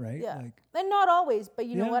 Yeah. Right? Yeah. Like, and not always, but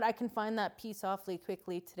you know what? I can find that peace awfully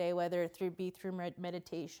quickly today, whether it be through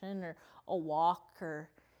meditation or a walk, or,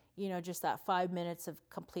 you know, just that 5 minutes of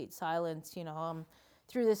complete silence. You know,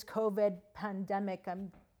 through this COVID pandemic,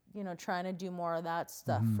 I'm, you know, trying to do more of that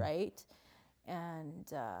stuff, right? And,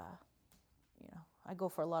 you know, I go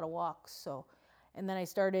for a lot of walks. So, and then I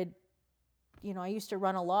started, you know, I used to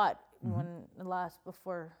run a lot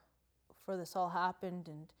before this all happened,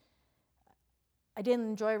 and I didn't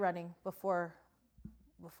enjoy running before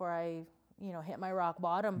I, you know, hit my rock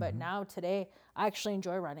bottom. But now today, I actually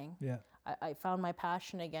enjoy running. yeah. I found my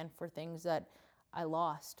passion again for things that I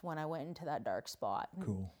lost when I went into that dark spot.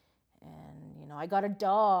 Cool. And, you know, I got a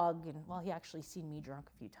dog, and, well, he actually seen me drunk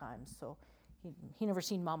a few times. So, he never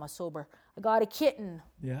seen mama sober. I got a kitten.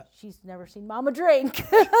 Yeah. She's never seen mama drink.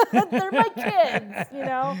 They're my kids, you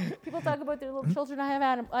know. People talk about their little children.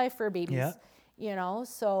 I have fur babies, Yeah. you know.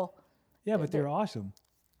 So Yeah, but they're awesome.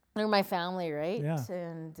 they're my family, right? Yeah.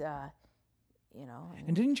 And you know.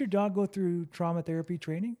 And didn't your dog go through trauma therapy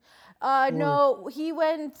training? No, he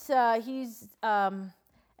went. He's an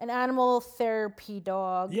animal therapy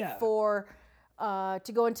dog Yeah. for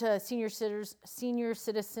to go into senior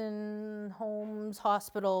citizen homes,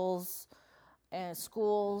 hospitals, and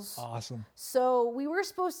schools. Awesome. So we were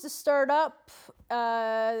supposed to start up,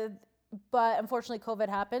 but unfortunately COVID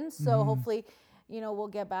happened. So hopefully, you know, we'll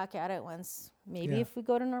get back at it once. Maybe Yeah. if we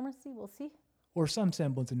go to normalcy, we'll see. Or some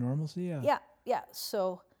semblance of normalcy. Yeah. Yeah.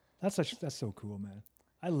 So That's so cool, man.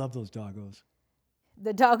 I love those doggos.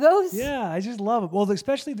 the doggos. Yeah, I just love it. Well,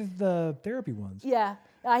 especially the therapy ones. Yeah.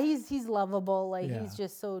 He's lovable. Like Yeah. he's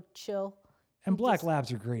just so chill. And black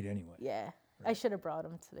labs are great anyway. Yeah. I should have brought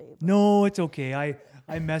him today. But No, it's okay. I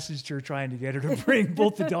messaged her trying to get her to bring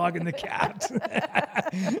both the dog and the cat.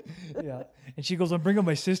 Yeah. And she goes, I'm bringing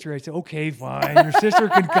my sister. I said, okay, fine. Your sister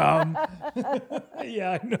can come.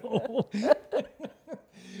 Yeah, I know.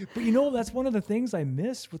 But you know, that's one of the things I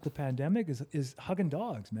miss with the pandemic is hugging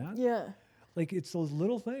dogs, man. yeah. Like it's those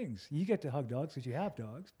little things. You get to hug dogs because you have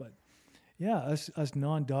dogs, but yeah, us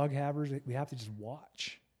non-dog havers, we have to just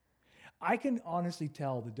watch. I can honestly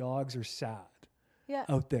tell the dogs are sad Yeah.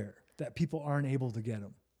 out there that people aren't able to get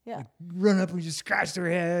them. Yeah. Like run up and just scratch their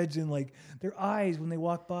heads and like their eyes when they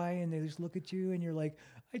walk by and they just look at you and you're like,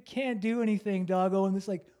 I can't do anything, doggo. And it's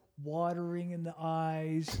like watering in the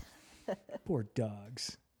eyes. Poor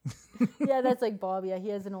dogs. Yeah, that's like Bob. Yeah, he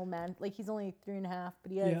has an old man. Like he's only 3.5,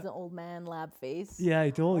 but he has Yeah. an old man lab face. Yeah, he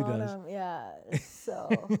totally on does. him. Yeah. So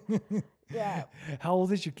yeah. How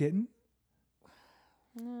old is your kitten?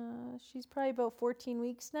 She's probably about 14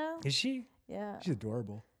 weeks now. Is she? Yeah. She's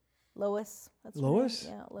adorable. Lois. That's her Lois?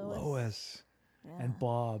 name. Yeah, Lois. Lois. Yeah. And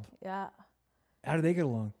Bob. Yeah. How do they get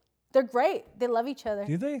along? They're great. They love each other.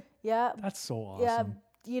 Do they? Yeah. That's so awesome.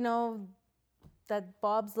 Yeah. You know, that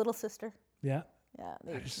Bob's little sister. Yeah. Yeah.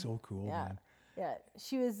 That is so cool, Yeah. man. Yeah.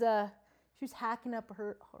 She was hacking up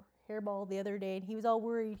her hairball the other day, and he was all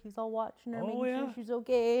worried. He was all watching her, Oh, making yeah? sure she's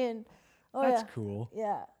okay. And That's yeah. cool.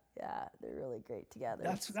 Yeah. Yeah. They're really great together.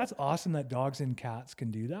 That's awesome that dogs and cats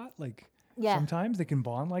can do that. Like Yeah. sometimes they can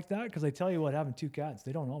bond like that because I tell you what, having two cats,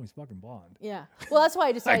 they don't always fucking bond. Yeah. Well, that's why I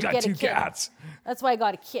I decided to got get two a kitten. cats. That's why I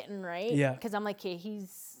got a kitten, right? Yeah. Because I'm like, okay,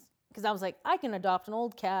 because I was like, I can adopt an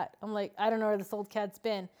old cat. I'm like, I don't know where this old cat's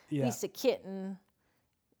been. Yeah. At least a kitten,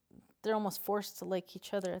 they're almost forced to like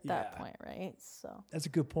each other at that Yeah. point, right? So, That's a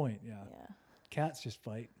good point. Yeah. yeah. Cats just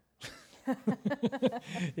fight.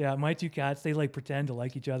 Yeah, my two cats, they like pretend to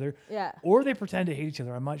like each other. Yeah. Or they pretend to hate each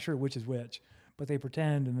other. I'm not sure which is which, but they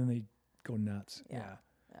pretend and then they go nuts. Yeah. Yeah.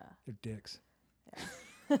 Yeah. They're dicks.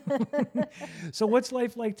 So what's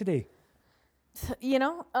life like today? You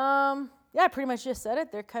know, yeah, I pretty much just said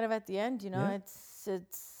it. They're kind of at the end, you know, Yeah.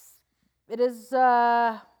 it is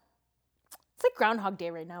it's like Groundhog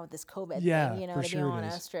Day right now with this COVID Yeah, thing, you know, for to sure be it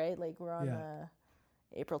is. honest, right? Like we're on Yeah.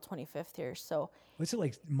 April 25th here. So What's it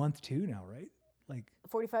like month 2 now, right? Like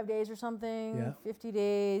 45 days or something, Yeah. 50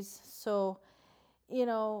 days. So, you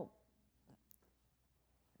know,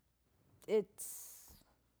 it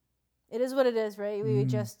is what it is, right? We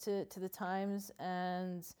adjust to the times,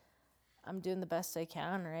 and I'm doing the best I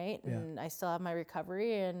can, right? Yeah. And I still have my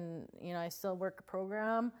recovery, and, you know, I still work a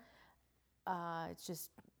program. It's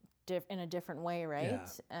just in a different way, right?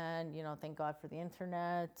 Yeah. And, you know, thank God for the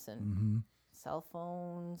internet and mm-hmm. cell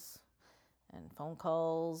phones and phone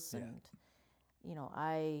calls. Yeah. And, you know,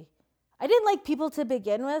 I didn't like people to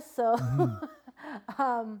begin with, so,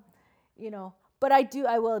 you know, but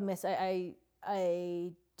I will miss, I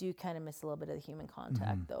do kind of miss a little bit of the human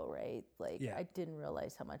contact though, right? Like Yeah. I didn't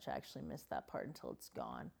realize how much I actually missed that part until it's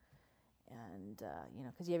gone. And, you know,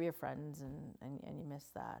 cause you have your friends and you miss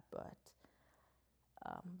that, but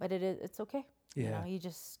it's okay. You Yeah. know, you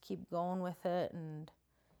just keep going with it, and,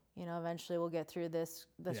 you know, eventually we'll get through this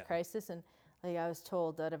Yeah. crisis. And like I was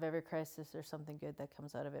told, out of every crisis, there's something good that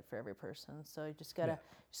comes out of it for every person. So you just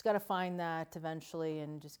gotta find that eventually,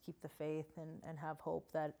 and just keep the faith and have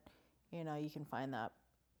hope that, you know, you can find that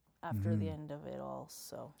after the end of it all.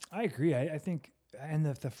 So I agree. I think, and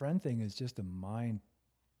the friend thing is just a mind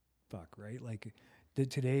fuck, right? Like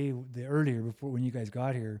earlier before when you guys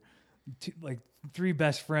got here, like 3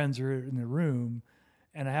 best friends are in the room,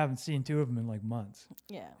 and I haven't seen 2 of them in like months.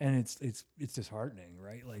 yeah, And it's disheartening,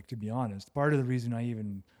 right? Like, to be honest, part of the reason I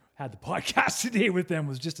even had the podcast today with them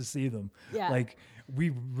was just to see them. Yeah. Like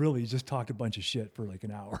we really just talked a bunch of shit for like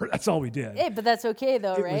an hour. That's all we did. Hey, but that's okay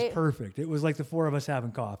though, It right? was perfect. It was like the four of us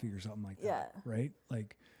having coffee or something like that. Yeah. Right.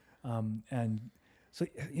 Like, and so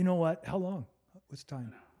you know what? How long? What's the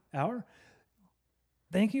time? Hour?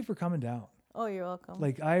 Thank you for coming down. Oh, you're welcome.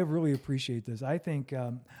 Like, I really appreciate this. I think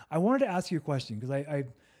I wanted to ask you a question because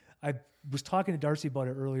I was talking to Darcy about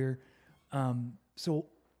it earlier. So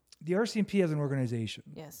the RCMP as an organization.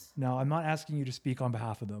 Yes. Now, I'm not asking you to speak on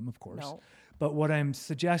behalf of them, of course. No. But what I'm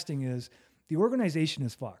suggesting is the organization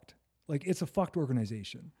is fucked. Like, it's a fucked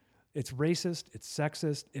organization. It's racist. It's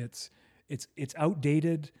sexist. It's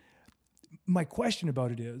outdated. My question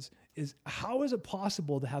about it is how is it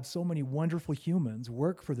possible to have so many wonderful humans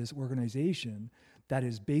work for this organization that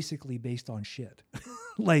is basically based on shit?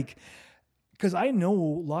 Like, because I know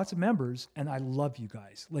lots of members and I love you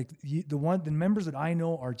guys. Like the members that I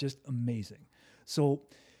know are just amazing. So,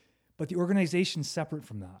 but the organization's separate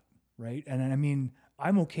from that, right? And I mean,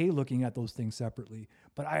 I'm okay looking at those things separately,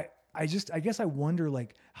 but I guess I wonder,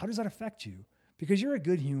 like, how does that affect you? Because you're a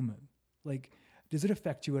good human. Like, does it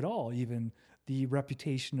affect you at all? Even the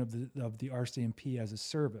reputation of the RCMP as a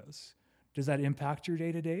service, does that impact your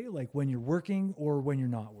day to day? Like when you're working or when you're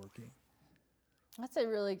not working? That's a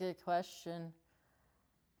really good question.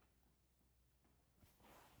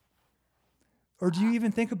 Or do you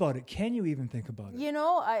even think about it? Can you even think about it? You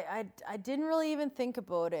know, I didn't really even think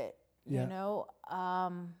about it. Yeah. You know,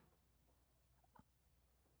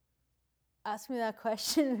 ask me that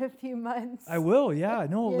question in a few months. I will. Yeah.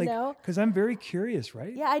 No, You like, know? because I'm very curious,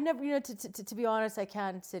 right? Yeah, I never, you know, to be honest, I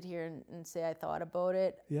can't sit here and say I thought about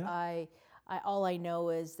it. Yeah. I all I know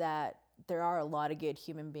is that there are a lot of good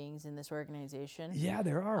human beings in this organization. Yeah,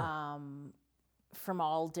 there are. From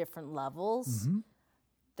all different levels. Mm-hmm.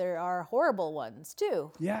 There are horrible ones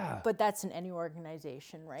too. Yeah. But that's in any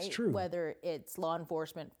organization, right? It's true. Whether it's law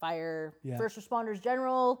enforcement, fire, Yeah. first responders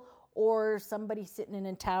general, or somebody sitting in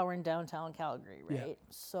a tower in downtown Calgary, right? Yeah.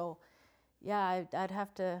 So, yeah, I'd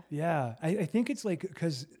have to. Yeah, I think it's like,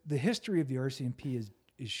 because the history of the RCMP is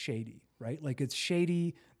shady, right? Like it's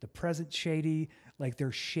shady, the present shady, like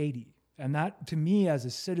they're shady. And that, to me, as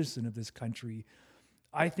a citizen of this country,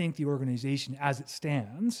 I think the organization as it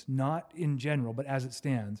stands, not in general, but as it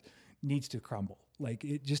stands, needs to crumble. Like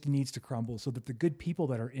it just needs to crumble so that the good people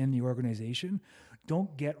that are in the organization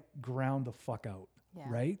don't get ground the fuck out, Yeah.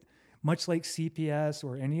 right? Much like CPS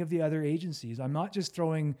or any of the other agencies. I'm not just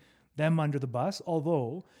throwing them under the bus,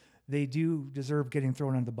 although they do deserve getting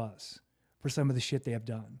thrown under the bus for some of the shit they have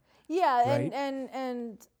done. Yeah, Right.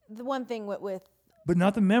 and the one thing with But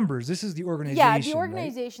not the members. This is the organization. yeah, the right?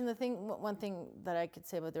 organization. One thing that I could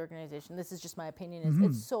say about the organization, this is just my opinion, is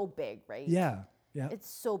it's so big, right? Yeah, yeah. It's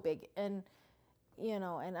so big, and you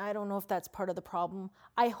know, and I don't know if that's part of the problem.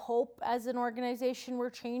 I hope as an organization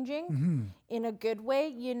we're changing in a good way.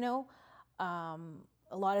 You know,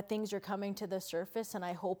 a lot of things are coming to the surface, and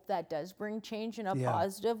I hope that does bring change in a Yeah.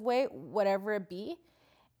 positive way, whatever it be.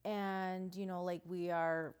 And you know, like we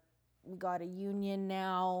got a union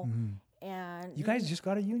now, and You guys just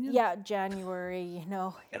got a union? yeah, January. You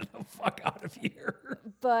know, Get the fuck out of here.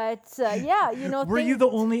 but yeah, you know, Were you the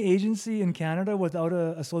only agency in Canada without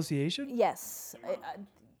an association? Yes.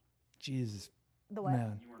 Jesus, The what?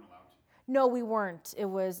 man. No, we weren't.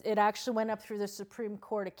 It actually went up through the Supreme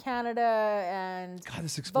Court of Canada and God,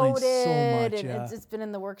 this explains voted, so much. and Yeah. it's been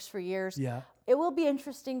in the works for years. Yeah. It will be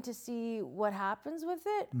interesting to see what happens with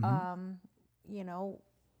it. You know,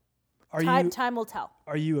 time will tell.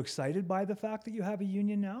 Are you excited by the fact that you have a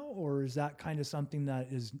union now, or is that kind of something that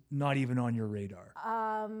is not even on your radar?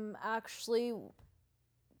 Actually,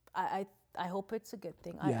 I hope it's a good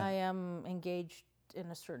thing. Yeah. I am engaged in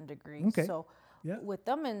a certain degree. Okay. So Yeah. with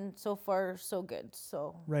them, and so far so good.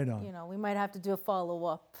 So Right on. you know, we might have to do a follow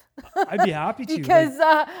up I'd be happy to. because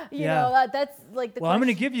you yeah. know that's like the. Well, I'm going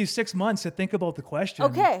to question- give you 6 months to think about the question.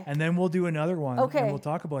 Okay. And then we'll do another one. Okay. And we'll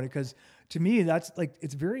talk about it. Because to me, that's like,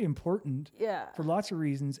 it's very important Yeah. for lots of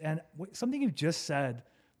reasons. And something you just said,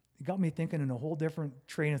 it got me thinking in a whole different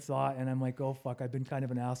train of thought. And I'm like, oh, fuck, I've been kind of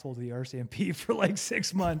an asshole to the RCMP for like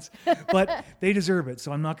 6 months. But they deserve it.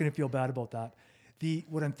 So I'm not going to feel bad about that.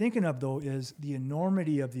 What I'm thinking of, though, is the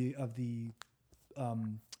enormity of the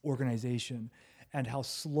organization and how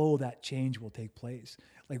slow that change will take place.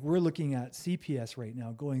 Like we're looking at CPS right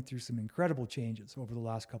now going through some incredible changes over the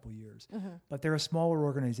last couple of years, but they're a smaller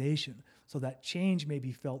organization. So that change may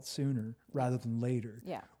be felt sooner rather than later.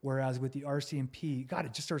 Yeah. Whereas with the RCMP, God,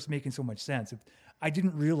 it just starts making so much sense. I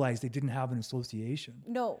didn't realize they didn't have an association.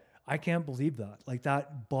 No. I can't believe that. Like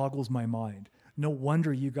that boggles my mind. No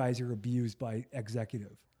wonder you guys are abused by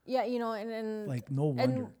executive. Yeah, you know, and Like no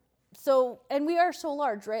wonder. So, and we are so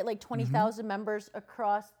large, right? Like 20,000 members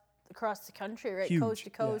across the country, right? Huge, Coast to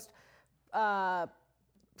coast,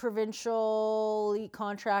 provincially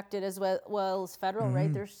contracted as well as federal,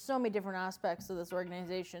 right? There's so many different aspects of this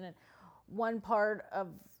organization, and one part of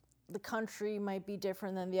the country might be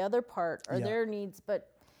different than the other part or their needs. But,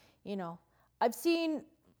 you know,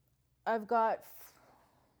 I've got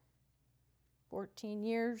 14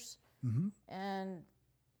 years and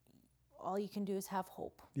all you can do is have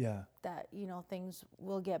hope that, you know, things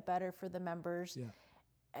will get better for the members,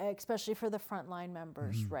 especially for the frontline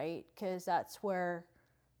members, right? Because that's where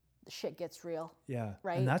the shit gets real. Yeah.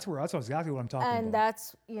 Right. And that's exactly what I'm talking about. And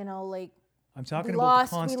that's, you know, like, I'm talking about the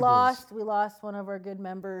constables. We lost one of our good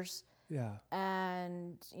members. Yeah.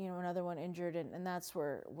 And, you know, another one injured, and that's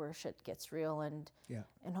where shit gets real, and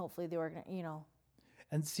hopefully you know.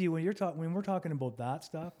 And see, when we're talking about that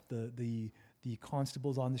stuff, the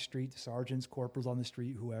constables on the street, the sergeants, corporals on the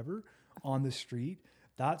street, whoever on the street,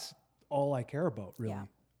 that's all I care about, really. Yeah.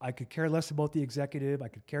 I could care less about the executive. I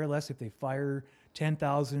could care less if they fire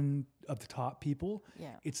 10,000 of the top people. Yeah.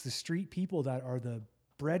 It's the street people that are the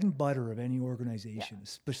bread and butter of any organization,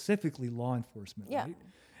 specifically law enforcement, right?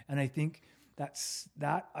 And I think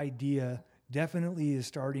that idea definitely is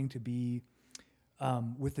starting to be,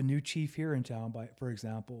 with the new chief here in town, for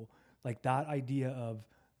example, like that idea of,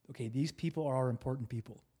 okay, these people are our important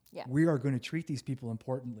people. Yeah. We are going to treat these people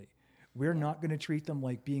importantly. We're not going to treat them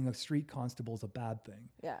like being a street constable is a bad thing.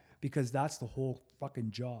 Yeah. Because that's the whole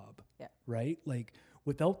fucking job. Yeah. Right? Like,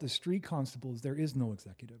 without the street constables, there is no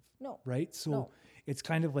executive. No. Right? So it's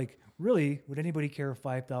kind of like, really, would anybody care if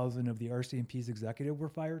 5,000 of the RCMP's executive were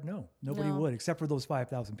fired? No. Nobody would, except for those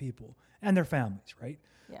 5,000 people and their families, right?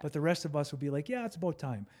 Yeah. But the rest of us would be like, yeah, it's about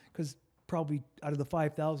time. Because probably out of the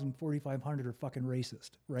 5,000, 4,500 are fucking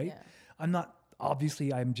racist, right? Yeah.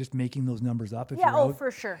 Obviously, I'm just making those numbers up. For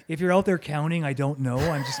sure. If you're out there counting, I don't know.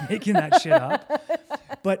 I'm just making that shit up.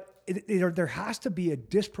 But there has to be a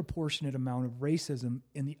disproportionate amount of racism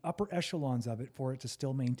in the upper echelons of it for it to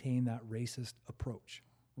still maintain that racist approach,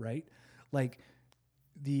 right? Like,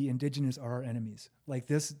 the Indigenous are our enemies. Like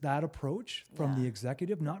that approach from the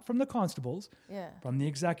executive, not from the constables, from the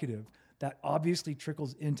executive, that obviously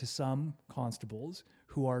trickles into some constables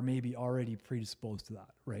who are maybe already predisposed to that,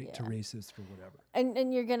 right? Yeah. To racist or whatever.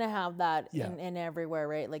 And you're going to have that in everywhere,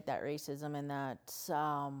 right? Like that racism and that...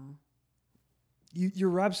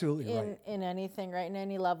 You're absolutely right. In anything, right? In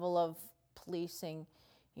any level of policing,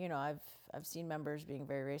 you know, I've seen members being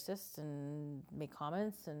very racist and make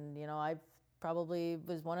comments, and, you know, I probably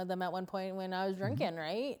was one of them at one point when I was drinking,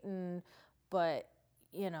 right? But,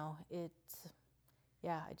 you know,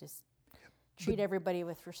 I just... treat everybody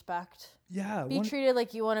with respect. Yeah. Be treated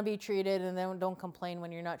like you want to be treated, and then don't complain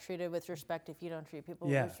when you're not treated with respect if you don't treat people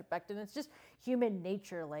with respect. And it's just human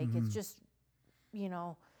nature. Like, it's just, you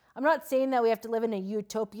know, I'm not saying that we have to live in a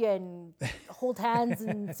utopia and hold hands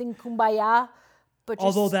and sing Kumbaya. But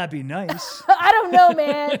although that'd be nice. I don't know,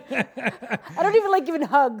 man. I don't even like giving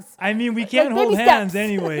hugs. I mean, we can't hold hands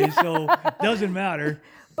anyway, so it doesn't matter.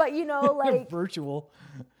 But, you know, like... virtual.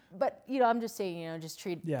 But, you know, I'm just saying, you know, just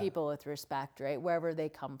treat people with respect, right? Wherever they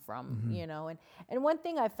come from, you know. And one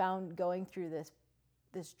thing I found going through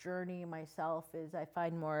this journey myself is I've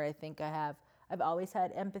always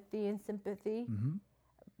had empathy and sympathy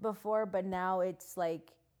before, but now it's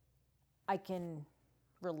like I can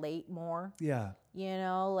relate more. Yeah. You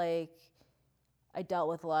know, like I dealt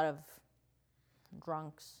with a lot of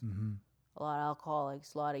drunks, a lot of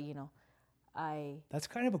alcoholics, a lot of, you know, that's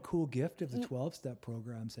kind of a cool gift of the 12-step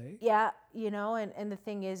programs, eh? Yeah, you know, and the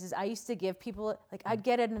thing is I used to give people, like, I'd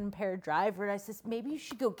get an impaired driver, and I said, maybe you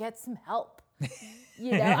should go get some help.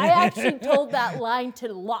 You know, I actually told that line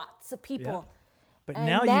to lots of people. Yeah. But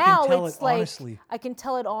now you can tell it like, honestly. I can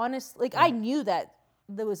tell it honestly. Like, I knew that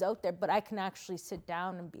was out there, but I can actually sit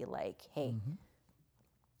down and be like, hey,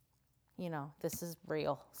 you know, this is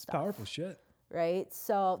real stuff. It's powerful shit. Right?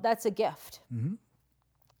 So that's a gift.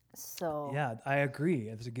 So yeah, I agree.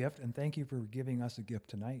 It's a gift, and thank you for giving us a gift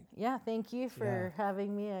tonight. Yeah, thank you for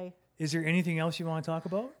having me. Is there anything else you want to talk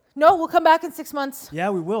about? No, we'll come back in 6 months. Yeah,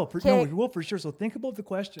 we will. No, we will for sure. So think about the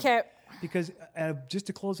question. Okay. Because just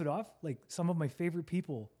to close it off, like, some of my favorite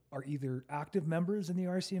people are either active members in the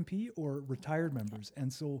RCMP or retired members,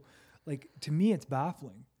 and so, like, to me, it's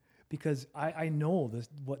baffling because I know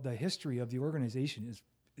what the history of the organization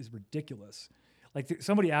is ridiculous. Like,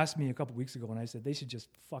 somebody asked me a couple weeks ago, and I said they should just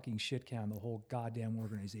fucking shit can the whole goddamn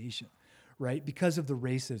organization, right? Because of the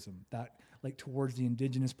racism that, like, towards the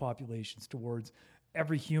Indigenous populations, towards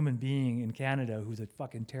every human being in Canada who's a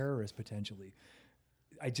fucking terrorist potentially.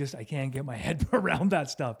 I can't get my head around that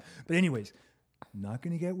stuff. But anyways, I'm not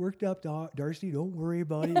going to get worked up, Darcy. Don't worry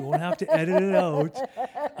about it. You won't have to edit it out.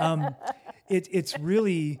 It's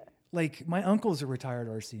really like my uncle's a retired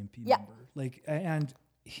RCMP member. Like, and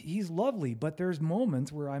he's lovely, but there's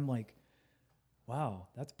moments where I'm like, wow,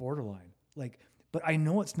 that's borderline. Like, but I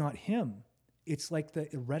know it's not him. It's like the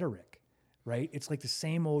rhetoric, right? It's like the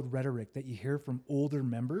same old rhetoric that you hear from older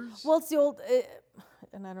members. Well, it's the old,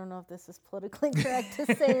 and I don't know if this is politically correct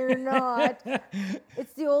to say or not.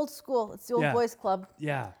 It's the old school. It's the old boys club.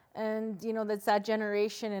 Yeah. And, you know, that's that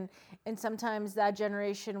generation. And sometimes that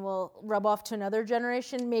generation will rub off to another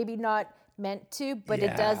generation, maybe not meant to, but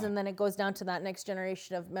it does. And then it goes down to that next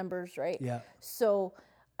generation of members, right? Yeah. So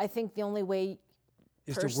I think the only way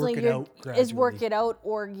Is personally to work it out gradually. is work it out,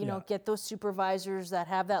 or, you know, get those supervisors that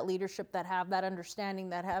have that leadership, that have that understanding,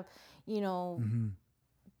 that have, you know,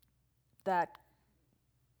 that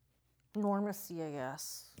normacy, I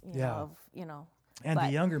guess, you know, of, you know. And the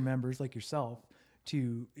younger members like yourself,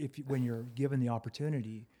 when you're given the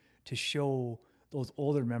opportunity to show those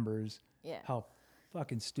older members how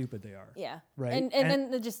fucking stupid they are. Yeah. Right. And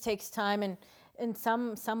then it just takes time, and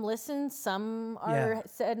some listen, some are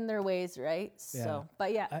set in their ways, right? Yeah. So,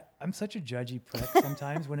 but I'm such a judgy prick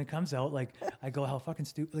sometimes when it comes out. Like, I go, how fucking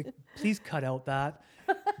stupid. Like, please cut out that.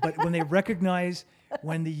 But when they recognize,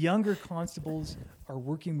 when the younger constables are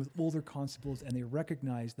working with older constables and they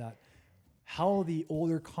recognize that how the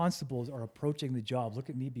older constables are approaching the job, look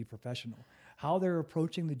at me, be professional, how they're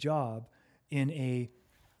approaching the job in a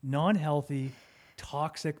non-healthy,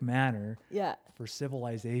 toxic manner for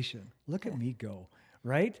civilization. Look at me go,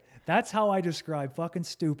 right? That's how I describe fucking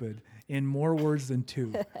stupid in more words than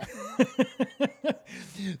two.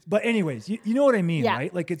 But anyways, you know what I mean,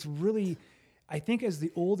 right? Like, it's really, I think as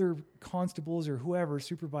the older constables or whoever,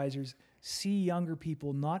 supervisors, see younger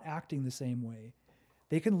people not acting the same way,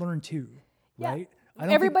 they can learn too, right?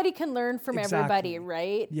 Everybody can learn from everybody, Exactly.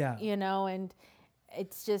 right? Yeah. You know, and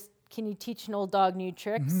it's just, can you teach an old dog new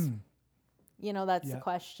tricks? You know, that's the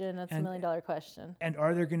question. That's $1 million question. And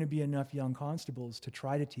are there going to be enough young constables to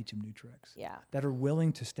try to teach them new tricks? Yeah. That are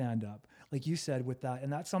willing to stand up, like you said with that.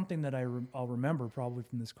 And that's something that I'll remember probably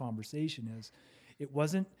from this conversation is, it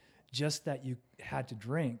wasn't just that you had to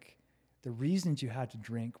drink. The reasons you had to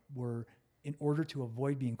drink were in order to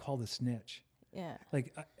avoid being called a snitch. Yeah.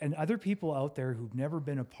 Like, and other people out there who've never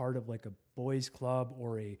been a part of like a boys club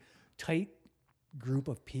or a tight group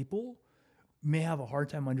of people may have a hard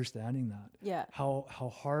time understanding that. Yeah.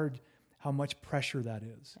 How hard, how much pressure that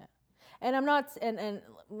is. Yeah. And I'm not, and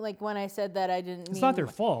like when I said that, I didn't mean. It's not their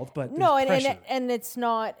fault, but no, there's pressure. and it's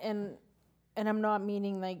not, and I'm not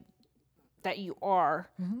meaning like that you are,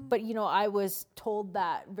 but you know, I was told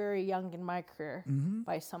that very young in my career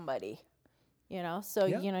by somebody, you know, so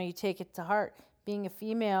you know, you take it to heart. Being a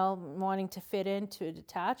female, wanting to fit into a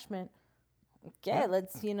detachment,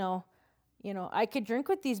 let's, you know, I could drink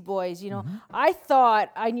with these boys. You know, I thought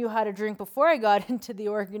I knew how to drink before I got into the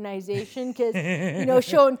organization because, you know,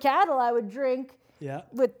 showing cattle, I would drink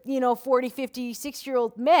with, you know, 40, 50,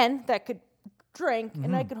 60-year-old men that could drink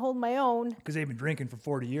and I could hold my own. Because they've been drinking for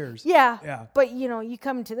 40 years. Yeah. But, you know, you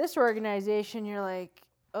come into this organization, you're like,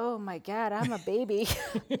 oh my God, I'm a baby,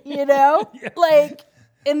 you know? Like,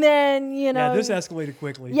 and then, you know. Yeah, this escalated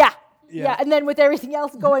quickly. Yeah. And then with everything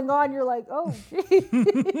else going on, you're like, oh, geez.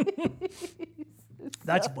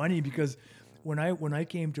 That's funny because when I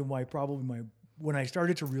came to when I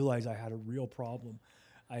started to realize I had a real problem,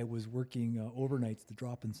 I was working overnights at the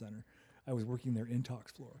drop-in center. I was working their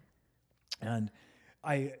intox floor. And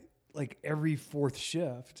I, like every fourth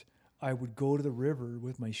shift, I would go to the river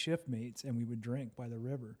with my shift mates and we would drink by the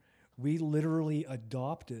river. We literally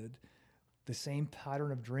adopted the same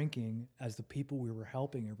pattern of drinking as the people we were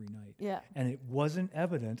helping every night. Yeah. And it wasn't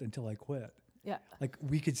evident until I quit. Yeah. Like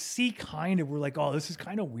we could see we're like, oh, this is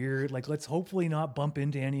kind of weird. Like, let's hopefully not bump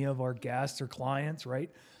into any of our guests or clients, right?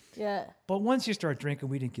 Yeah. But once you start drinking,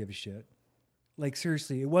 we didn't give a shit. Like,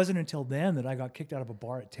 seriously, it wasn't until then that I got kicked out of a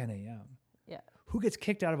bar at 10 a.m. Yeah. Who gets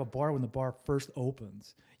kicked out of a bar when the bar first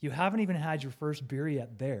opens? You haven't even had your first beer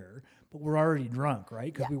yet there, but we're already drunk,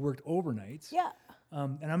 right? Because we worked overnights. Yeah.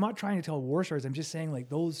 And I'm not trying to tell war stories. I'm just saying, like,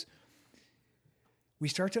 we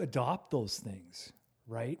start to adopt those things,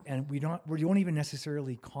 right? And we don't even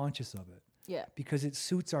necessarily conscious of it. Yeah. Because it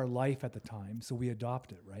suits our life at the time, so we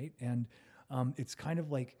adopt it, right? And it's kind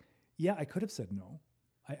of like, yeah, I could have said no.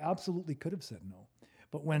 I absolutely could have said no.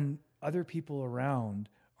 But when other people around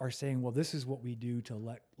are saying, well, this is what we do to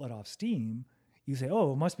let off steam, you say,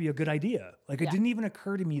 oh, it must be a good idea. Like, it didn't even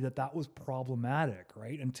occur to me that was problematic,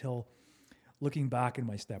 right? Until looking back in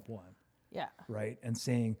my step one. Yeah. Right? And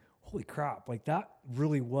saying, holy crap, like that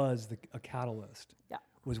really was a catalyst. Yeah.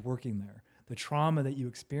 Was working there. the trauma that you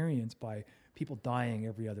experience by people dying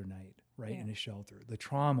every other night, right, in a shelter. The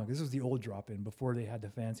trauma, this was the old drop-in before they had the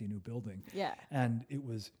fancy new building. Yeah. And it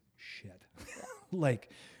was shit.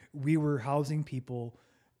 Like, we were housing people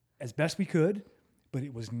as best we could, but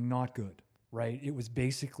it was not good, right? It was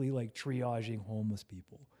basically like triaging homeless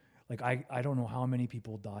people. Like, I don't know how many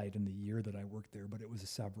people died in the year that I worked there, but it was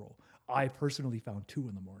several. I personally found 2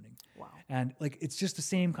 in the morning. Wow. And like, it's just the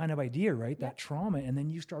same kind of idea, right? That trauma. And then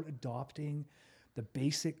you start adopting the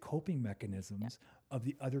basic coping mechanisms of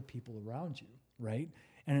the other people around you, right?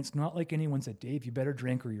 And it's not like anyone said, Dave, you better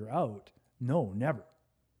drink or you're out. No, never.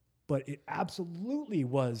 But it absolutely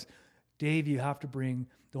was, Dave, you have to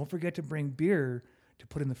don't forget to bring beer to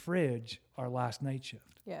put in the fridge our last night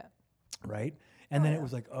shift. Yeah. Right? And then it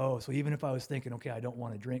was like, so even if I was thinking, okay, I don't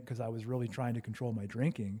want to drink because I was really trying to control my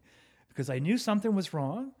drinking because I knew something was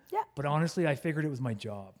wrong. Yeah. But honestly, I figured it was my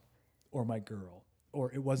job or my girl,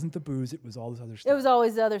 or it wasn't the booze. It was all this other stuff. It was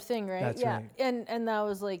always the other thing, right? That's right. And that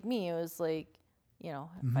was like me. It was like,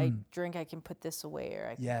 if I drink, I can put this away, or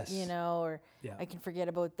I can, or I can forget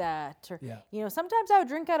about that, or sometimes I would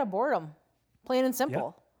drink out of boredom, plain and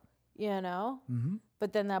simple,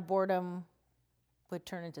 But then that boredom would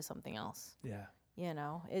turn into something else. Yeah.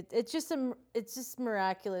 It's just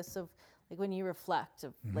miraculous of like when you reflect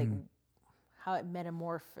of like how it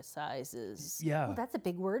metamorphosizes. Yeah. Oh, that's a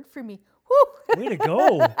big word for me. Woo! Way to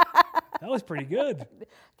go. That was pretty good. I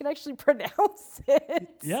can actually pronounce it.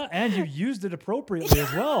 Yeah, and you used it appropriately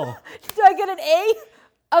as well. Do I get an A?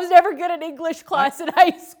 I was never good at English class in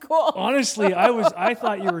high school. Honestly, I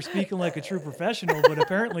thought you were speaking like a true professional, but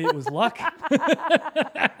apparently it was luck.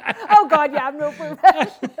 Oh God, yeah, I'm no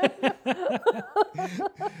professional.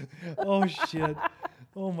 Oh shit.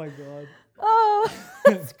 Oh my God. Oh,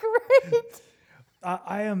 that's great.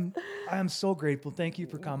 I am so grateful. Thank you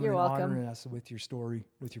for coming You're and welcome. honoring us with your story,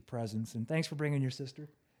 with your presence, and thanks for bringing your sister.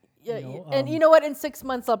 Yeah, and you know what? In 6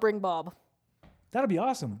 months, I'll bring Bob. That'll be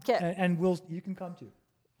awesome. 'Kay. And you can come too.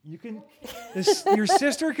 You can. Your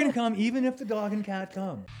sister can come even if the dog and cat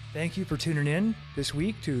come. Thank you for tuning in this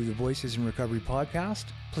week to the Voices in Recovery podcast.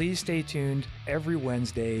 Please stay tuned every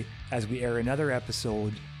Wednesday as we air another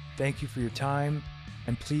episode. Thank you for your time.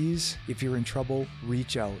 And please, if you're in trouble,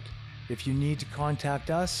 reach out. If you need to contact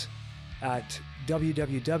us at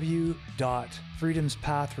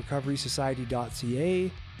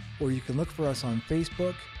www.freedomspathrecoverysociety.ca, or you can look for us on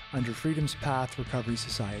Facebook under Freedom's Path Recovery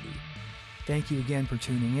Society. Thank you again for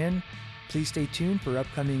tuning in. Please stay tuned for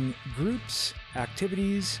upcoming groups,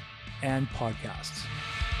 activities, and podcasts.